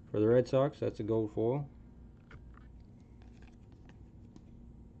for the Red Sox. That's a gold foil.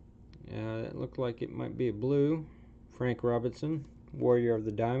 That looked like it might be a blue. Frank Robinson, Warrior of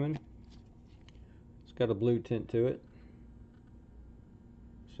the Diamond. It's got a blue tint to it.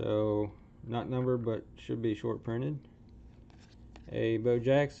 So, not numbered, but should be short printed. A Bo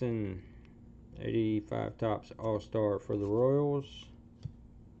Jackson, 85 tops All-Star for the Royals.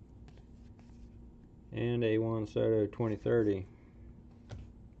 And a Juan Soto 2030.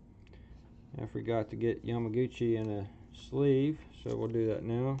 I forgot to get Yamaguchi in a sleeve, so we'll do that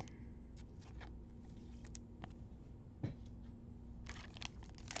now.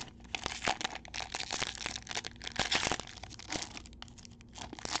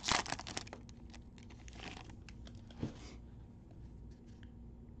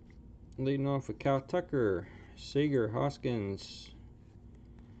 Leading off with Cal Tucker, Seager, Hoskins,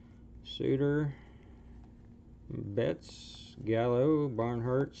 Suter, Betts, Gallo,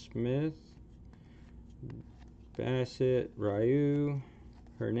 Barnhart, Smith, Bassett, Ryu,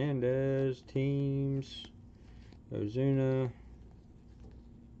 Hernandez, Teams, Ozuna,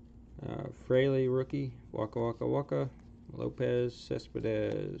 Fraley, rookie, Waka Waka Waka, Lopez,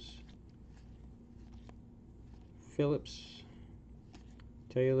 Cespedes, Phillips,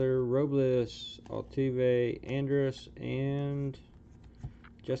 Taylor, Robles, Altuve, Andrus, and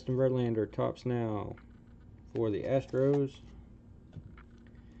Justin Verlander, tops now for the Astros.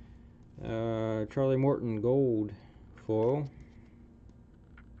 Charlie Morton, gold foil,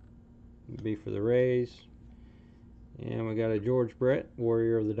 be for the Rays. And we got a George Brett,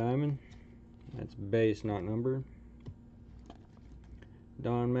 Warrior of the Diamond. That's base, not numbered.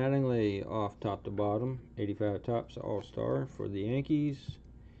 Don Mattingly, off top to bottom, 85 tops All-Star for the Yankees.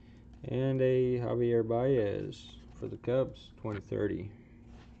 And a Javier Baez for the Cubs, 2030.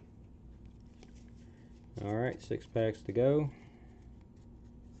 Alright, 6 packs to go.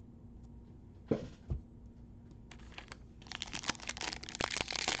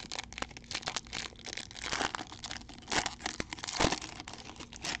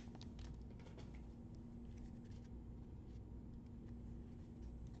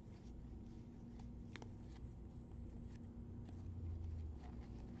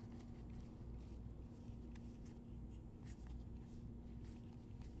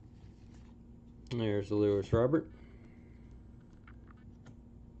 There's the Lewis Robert,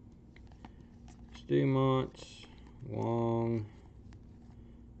 Stumont, Wong,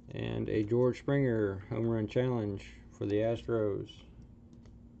 and a George Springer home run challenge for the Astros.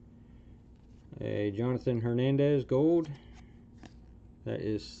 A Jonathan Hernandez gold, that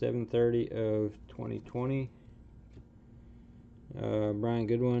is 730 of 2020. Brian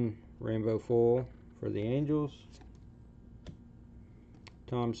Goodwin rainbow foil for the Angels.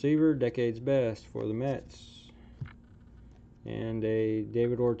 Tom Seaver, Decade's Best for the Mets. And a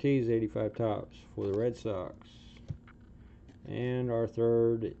David Ortiz, 85 tops for the Red Sox. And our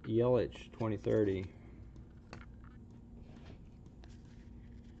third, Yelich, 2030.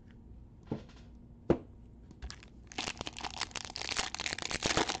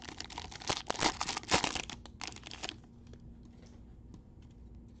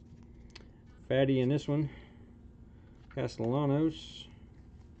 Fatty in this one, Castellanos,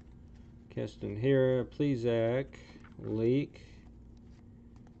 Castanheira, Plesac, Leak,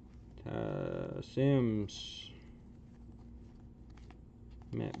 Sims,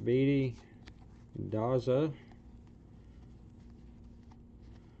 Matt Beatty, Daza,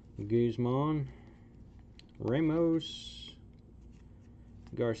 Guzman, Ramos,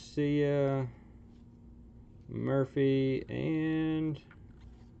 Garcia, Murphy, and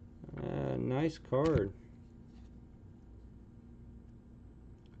nice card.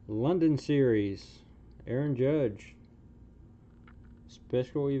 London Series, Aaron Judge.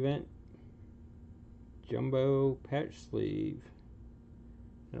 Special event, jumbo patch sleeve.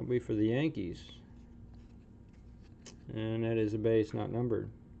 That'll be for the Yankees. And that is a base, not numbered.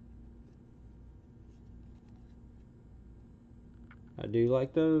 I do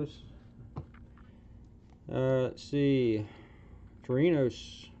like those. Let's see.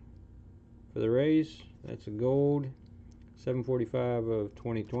 Torinos for the Rays. That's a gold. 745 of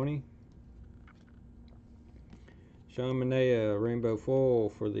 2020. Sean Manaea, rainbow foil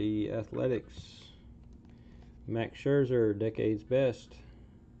for the Athletics. Max Scherzer, decade's best.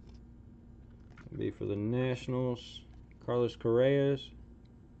 It'll be for the Nationals. Carlos Correa,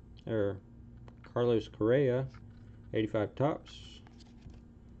 85 tops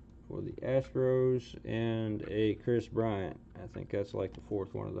for the Astros, and a Chris Bryant. I think that's like the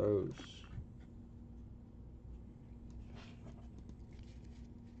fourth one of those.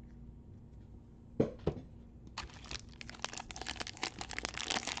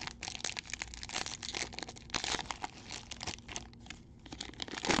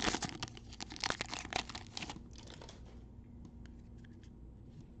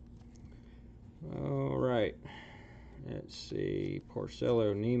 Alright, let's see.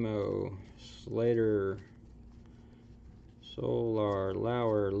 Porcello, Nemo, Slater, Solar,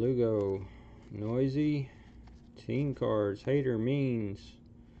 Lauer, Lugo, Noisy, Team Cards, Hater, Means,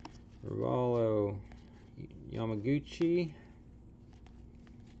 Ravallo, Yamaguchi,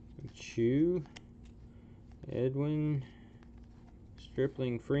 Chu, Edwin,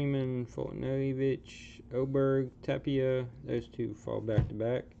 Stripling, Freeman, Fultonovich, Oberg, Tapia. Those two fall back to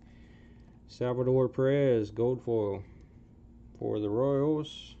back. Salvador Perez, gold foil for the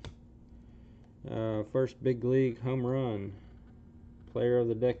Royals. First big league home run. Player of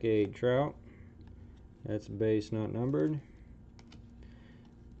the decade, Trout. That's a base, not numbered.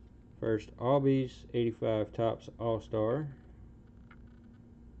 First Albies, 85 tops All-Star.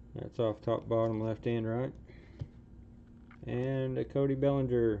 That's off top, bottom, left and right. And a Cody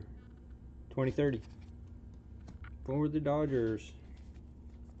Bellinger, 2030 for the Dodgers.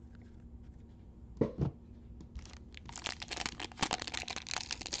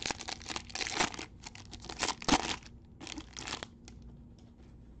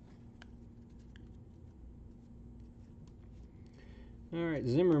 Alright,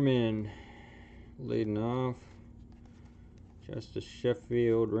 Zimmerman leading off. Justice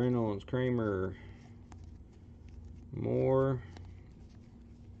Sheffield, Reynolds, Kramer, Moore,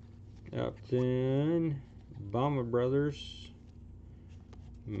 Upton, Bama Brothers,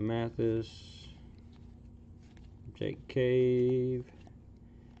 Mathis, Jake Cave,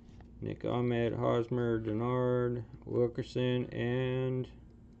 Nick Ahmed, Hosmer, Denard, Wilkerson, and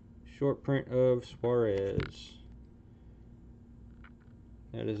short print of Suarez.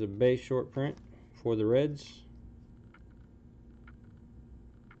 That is a base short print for the Reds.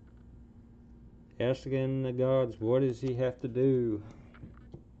 Asking the gods, what does he have to do?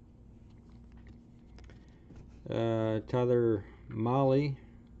 Tyler Mahle,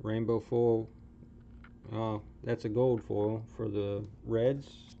 rainbow foil. That's a gold foil for the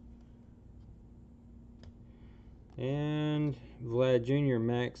Reds. And Vlad Jr.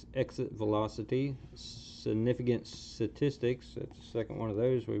 max exit velocity, significant statistics. That's the second one of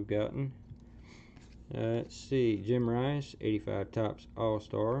those we've gotten. Let's see, Jim Rice, 85 tops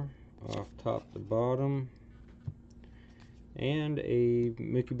All-Star, off top to bottom. And a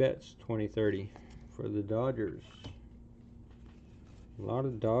Mookie Betts 2030 for the Dodgers. A lot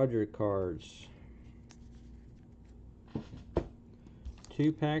of Dodger cards.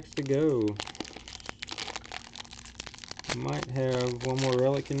 2 packs to go. Might have one more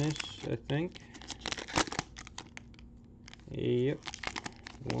relic in this, I think. Yep,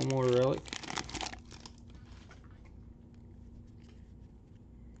 one more relic.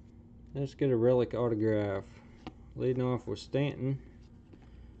 Let's get a relic autograph. Leading off with Stanton,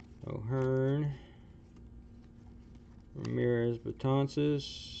 O'Hearn, Ramirez,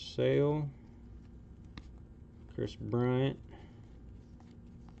 Betances, Sale, Chris Bryant,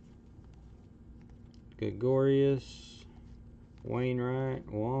 Gregorius,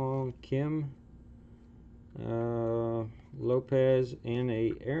 Wainwright, Wong, Kim, Lopez, and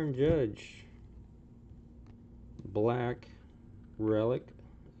a Aaron Judge black relic,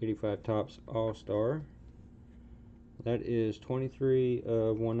 85 tops All-Star. That is 23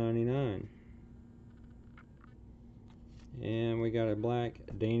 of 199. And we got a black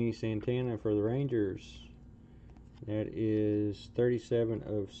Danny Santana for the Rangers. That is 37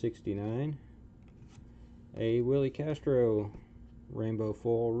 of 69. A Willie Castro rainbow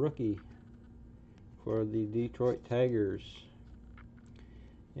foil rookie for the Detroit Tigers.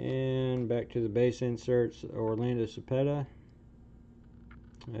 And back to the base inserts, Orlando Cepeda.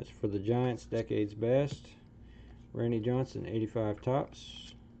 That's for the Giants, Decade's Best. Randy Johnson, 85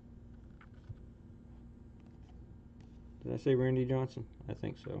 tops. Did I say Randy Johnson? I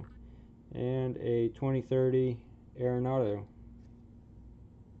think so. And a 2030 Arenado.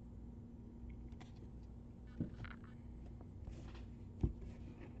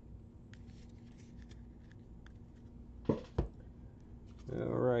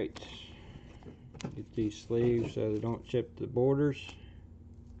 Alright. Get these sleeves so they don't chip the borders.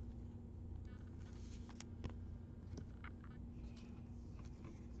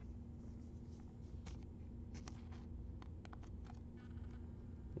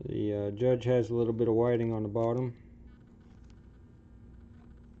 The Judge has a little bit of whiting on the bottom.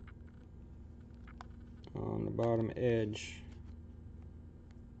 On the bottom edge.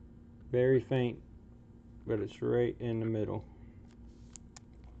 Very faint, but it's right in the middle.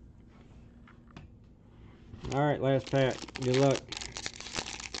 Alright, last pack. Good luck.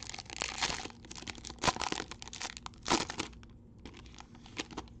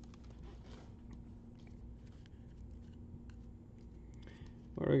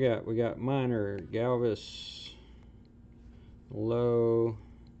 What do we got? We got Minor, Galvis, Lowe,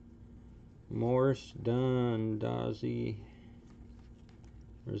 Morris, Dunn, Dozzy,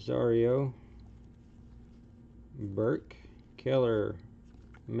 Rosario, Burke, Keller,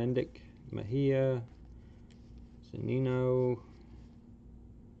 Mendick, Mejia, Zanino,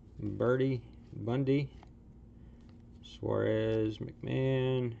 Birdie, Bundy, Suarez,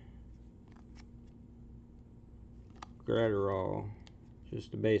 McMahon, Gratterall,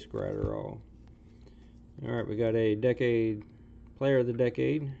 just a base Gratterall. Alright, we got a Decade Player of the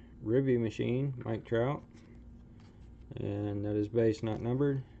Decade Review Machine, Mike Trout, and that is base not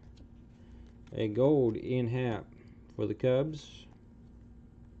numbered. A gold Ian Happ for the Cubs,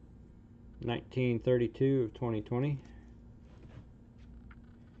 1932 of 2020.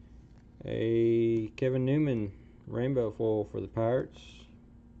 A Kevin Newman rainbow foil for the Pirates.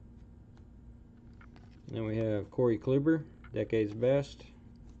 Then we have Corey Kluber, Decade's Best.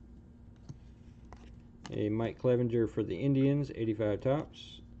 A Mike Clevenger for the Indians, 85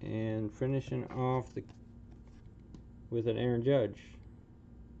 tops. And finishing off with an Aaron Judge,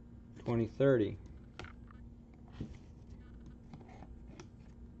 2030.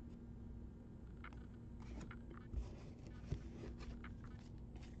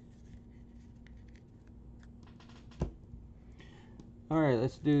 Alright,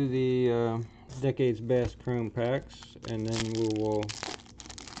 let's do the Decade's Best Chrome packs, and then we will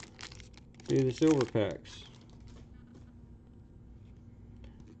do the silver packs.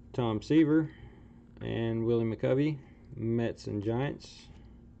 Tom Seaver and Willie McCovey, Mets and Giants.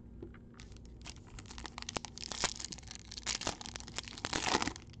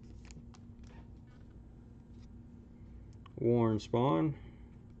 Warren Spahn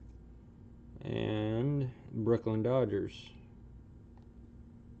and Brooklyn Dodgers.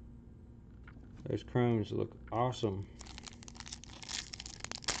 Those chromes look awesome.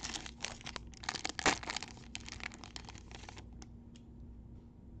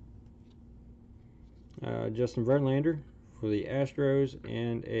 Justin Verlander for the Astros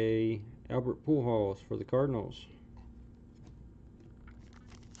and a Albert Pujols for the Cardinals.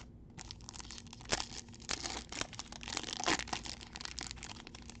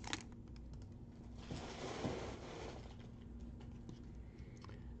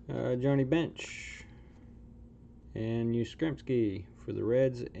 Johnny Bench and Yastrzemski for the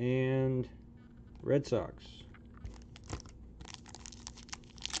Reds and Red Sox.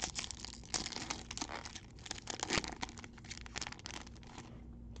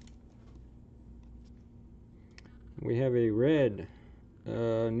 We have a red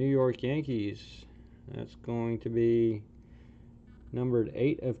New York Yankees. That's going to be numbered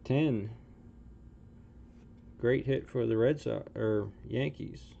 8 of 10. Great hit for the Red Sox or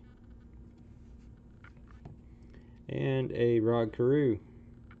Yankees. And a Rod Carew.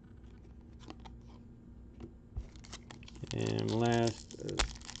 And last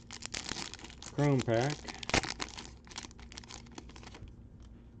chrome pack.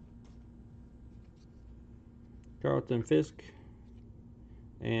 Carlton Fisk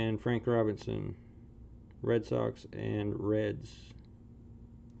and Frank Robinson, Red Sox and Reds.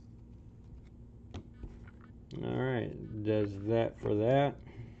 Alright, does that for that.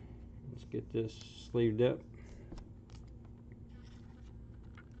 Let's get this sleeved up.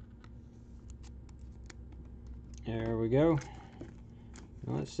 There we go.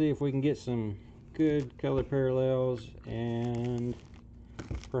 Now let's see if we can get some good color parallels and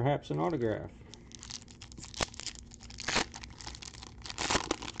perhaps an autograph.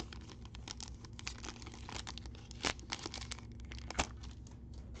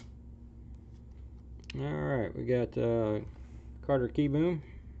 Alright, we got Carter Kieboom,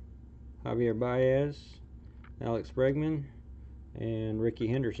 Javier Baez, Alex Bregman, and Ricky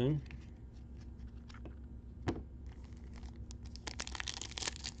Henderson.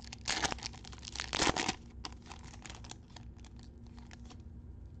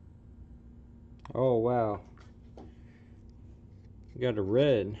 Oh wow, we got a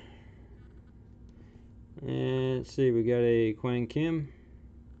red. And let's see, we got a Kwang Kim,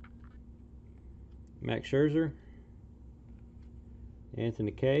 Max Scherzer,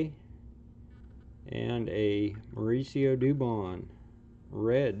 Anthony Kay, and a Mauricio Dubon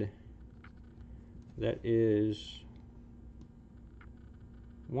red. That is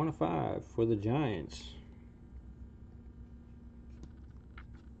 1/5 for the Giants.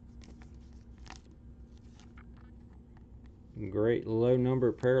 Great low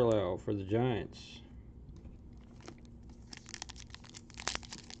number parallel for the Giants.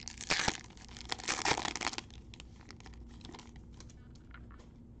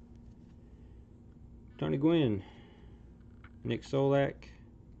 Tony Gwynn, Nick Solak,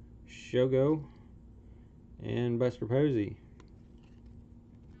 Shogo, and Buster Posey.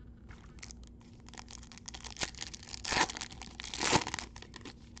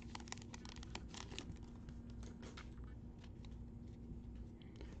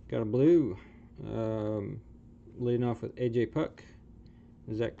 Got a blue, leading off with AJ Puck,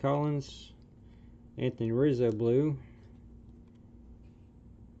 Zach Collins, Anthony Rizzo blue.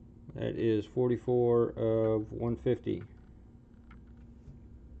 That is 44 of 150.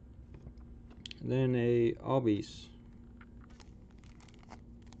 Then a Albies.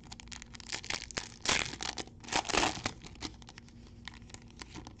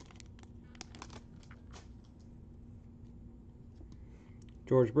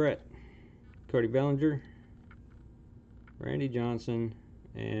 George Brett, Cody Bellinger, Randy Johnson,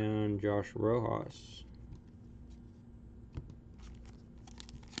 and Josh Rojas.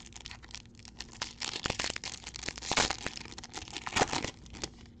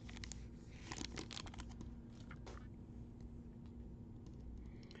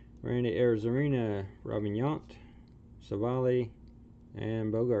 Randy Arozarena, Robin Yount, Savali,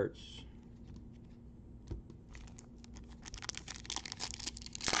 and Bogarts.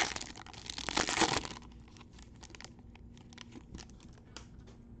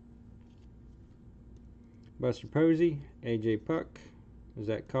 Buster Posey, AJ Puck,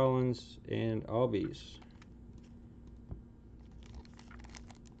 Zach Collins, and Albies.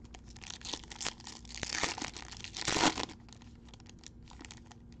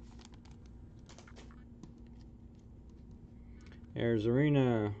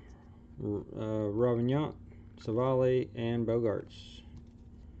 Arozarena, Robin Yount, Savali, and Bogarts.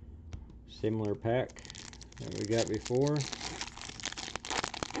 Similar pack that we got before.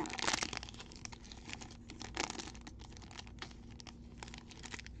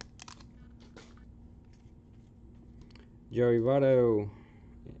 Joey Votto,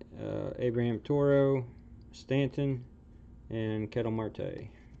 Abraham Toro, Stanton, and Ketel Marte.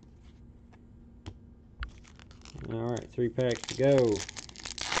 Alright, 3 packs to go.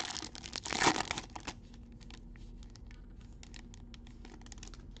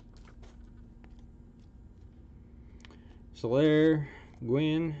 Soler,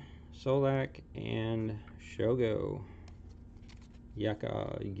 Gwynn, Solak, and Shogo.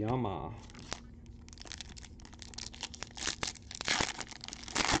 Yakayama.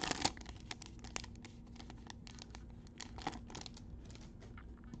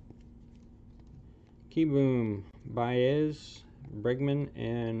 Kieboom, Baez, Bregman,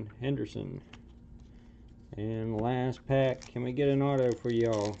 and Henderson. And last pack, can we get an auto for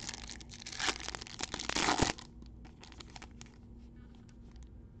y'all?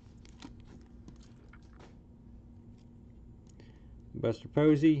 Buster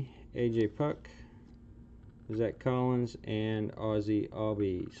Posey, AJ Puck, Zach Collins, and Ozzie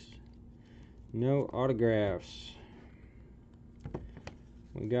Albies. No autographs.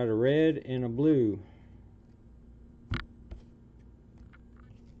 We got a red and a blue.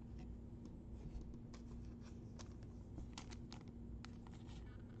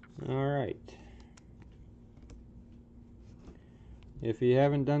 Alright. If you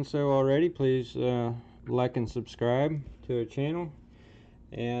haven't done so already, please like and subscribe to our channel.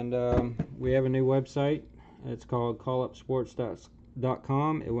 And we have a new website. It's called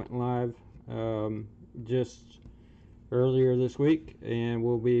callupsports.com. It went live just earlier this week, and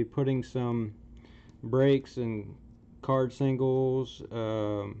we'll be putting some breaks and card singles,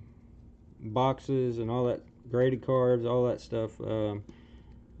 boxes, and all that, graded cards, all that stuff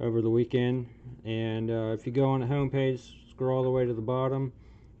over the weekend. And if you go on the home page, scroll all the way to the bottom,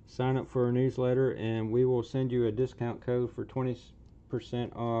 sign up for a newsletter, and we will send you a discount code for 20%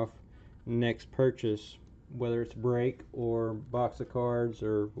 off next purchase, whether it's break or box of cards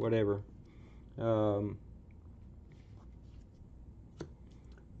or whatever.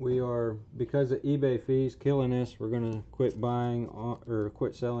 We are, because of eBay fees killing us, we're going to quit buying or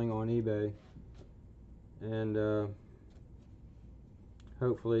quit selling on eBay, and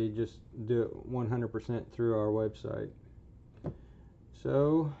hopefully just do it 100% through our website.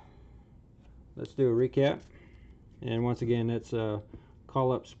 So let's do a recap, and once again, that's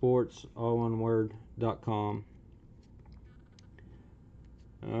callupsports, all one word, .com.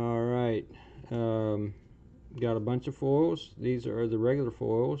 All right, got a bunch of foils. These are the regular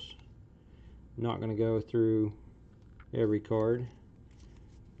foils. Not going to go through every card.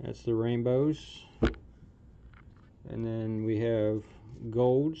 That's the rainbows, and then we have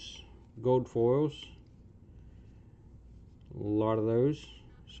gold foils, a lot of those,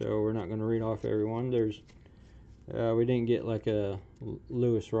 so we're not going to read off every one. There's we didn't get like a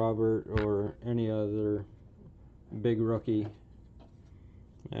Lewis Robert or any other big rookie.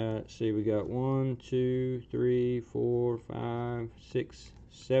 Let's see, we got 1, 2, 3, 4, 5, 6,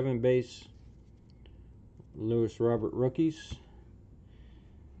 7 base Lewis Robert rookies.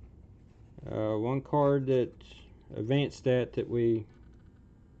 One card that advanced stat that we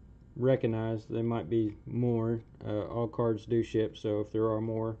recognize. There might be more. All cards do ship, so if there are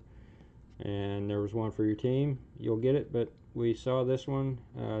more and there was one for your team, you'll get it. But we saw this one,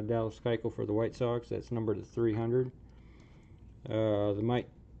 Dallas Keuchel for the White Sox. That's numbered to 300. The Mike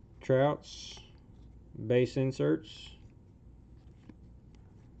Trout's base inserts.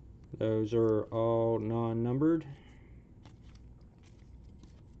 Those are all non-numbered.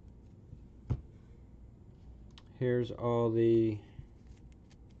 Here's all the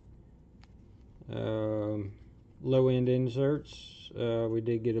low-end inserts. We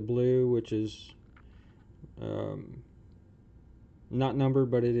did get a blue, which is not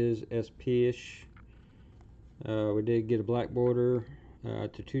numbered, but it is SP-ish. We did get a black border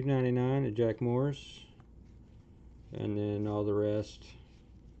to $2.99 at Jack Morris, and then all the rest,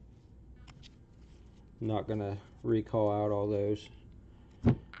 not gonna recall out all those.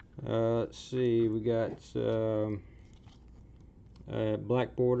 Let's see, we got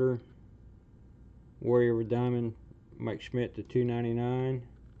black border Warrior with Diamond Mike Schmidt to $2.99,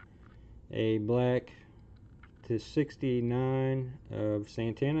 a black to $69 of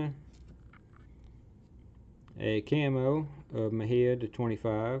Santana, a camo of Mejia to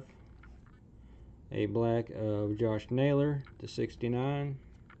 $25, a black of Josh Naylor to $69,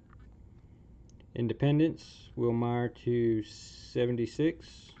 Independence Will Meyer to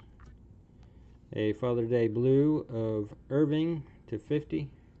 $76, a Father Day blue of Irving to $50,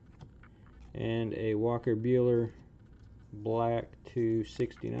 and a Walker Buehler black to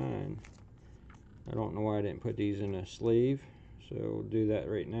 $69. I don't know why I didn't put these in a sleeve, so we'll do that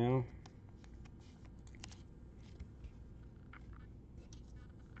right now.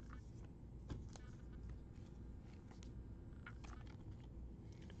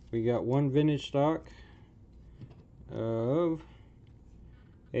 We got one vintage stock of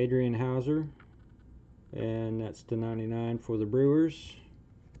Adrian Hauser, and that's to $99 for the Brewers.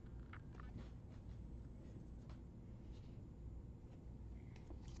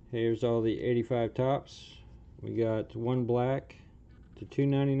 Here's all the 85 tops. We got one black to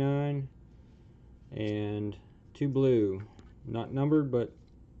 $2.99 and two blue, not numbered but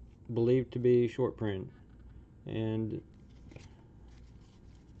believed to be short print. And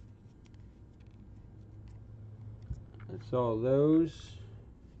that's all those.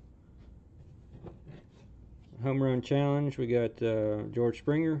 Home run challenge, we got George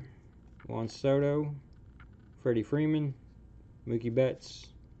Springer, Juan Soto, Freddie Freeman, Mookie Betts,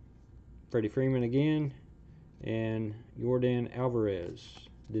 Freddie Freeman again, and Yordan Alvarez.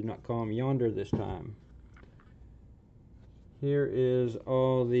 Did not call him Yonder this time. Here is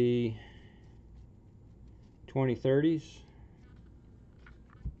all the 2030s.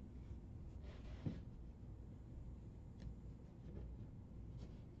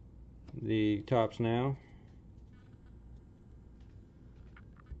 The tops now.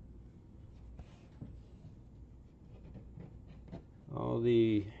 All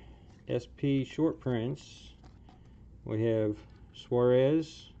the SP short prints. We have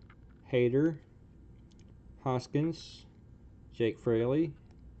Suarez, Hader, Hoskins, Jake Fraley,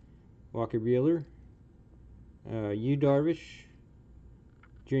 Walker Buehler, Yu Darvish,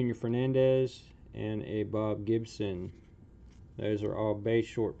 Junior Fernandez, and a Bob Gibson. Those are all base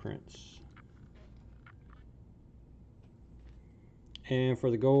short prints. And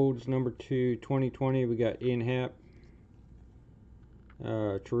for the golds, number 2, 2020, we got Ian Happ,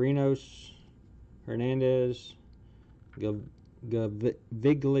 Chirinos, Hernandez,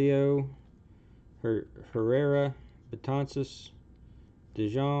 Gaviglio, Herrera, Betances,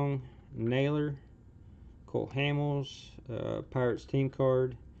 DeJong, Naylor, Cole Hamels, Pirates team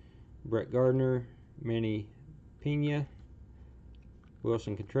card, Brett Gardner, Manny Pena,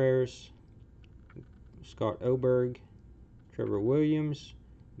 Wilson Contreras, Scott Oberg, Trevor Williams,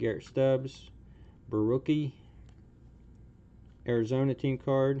 Garrett Stubbs, Baruki, Arizona team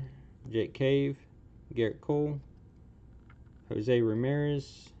card, Jake Cave, Garrett Cole, Jose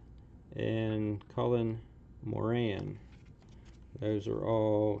Ramirez, and Colin Moran. Those are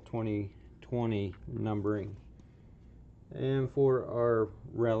all 2020 numbering. And for our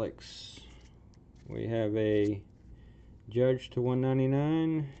relics, we have a Judge to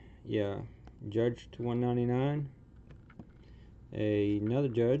 199. Yeah, Judge to 199. Another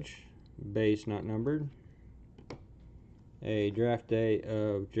Judge, base not numbered. A draft day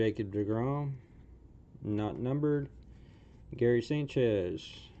of Jacob deGrom, not numbered. Gary Sanchez,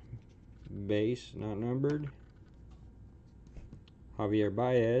 base not numbered. Javier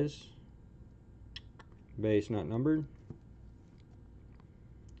Baez, base not numbered.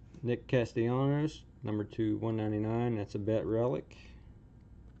 Nick Castellanos, number 2, 199. That's a bet relic.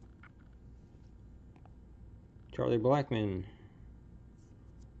 Charlie Blackmon,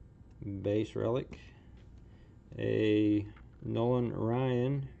 base relic. A Nolan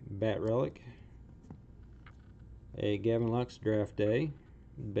Ryan, bat relic. A Gavin Lux draft day,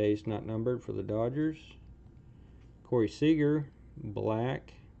 base not numbered for the Dodgers. Corey Seager,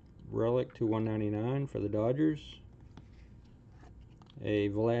 black relic to 199 for the Dodgers. A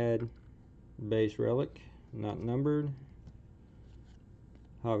Vlad base relic, not numbered.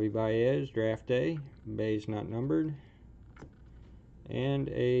 Javi Baez draft day, base not numbered. And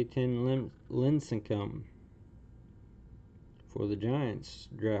a Tim Lincecum for the Giants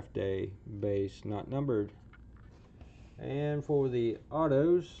draft day, base not numbered. And for the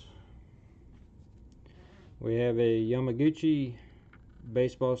autos, we have a Yamaguchi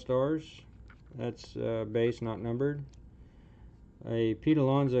Baseball Stars. That's base not numbered. A Pete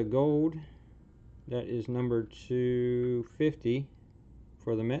Alonso Gold. That is number 250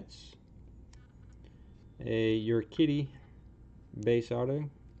 for the Mets. A Your Kitty base auto.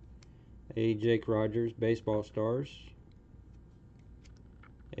 A Jake Rogers Baseball Stars.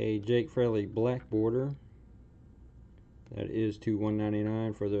 A Jake Fraley black border. That is to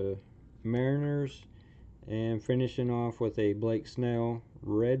 199 for the Mariners. And finishing off with a Blake Snell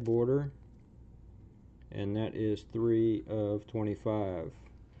red border, and that is 3 of 25.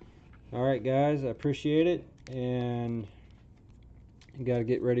 Alright guys, I appreciate it, and you got to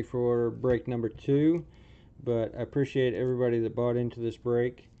get ready for break number 2, but I appreciate everybody that bought into this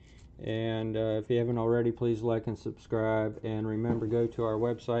break. And if you haven't already, please like and subscribe, and remember, go to our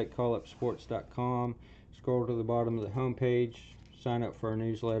website, callupsports.com, scroll to the bottom of the homepage, sign up for our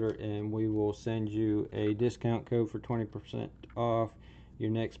newsletter, and we will send you a discount code for 20% off your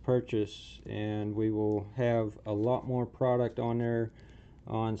next purchase. And we will have a lot more product on there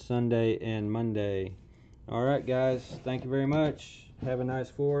on Sunday and Monday. Alright guys, thank you very much. Have a nice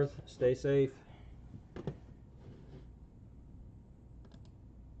 4th. Stay safe.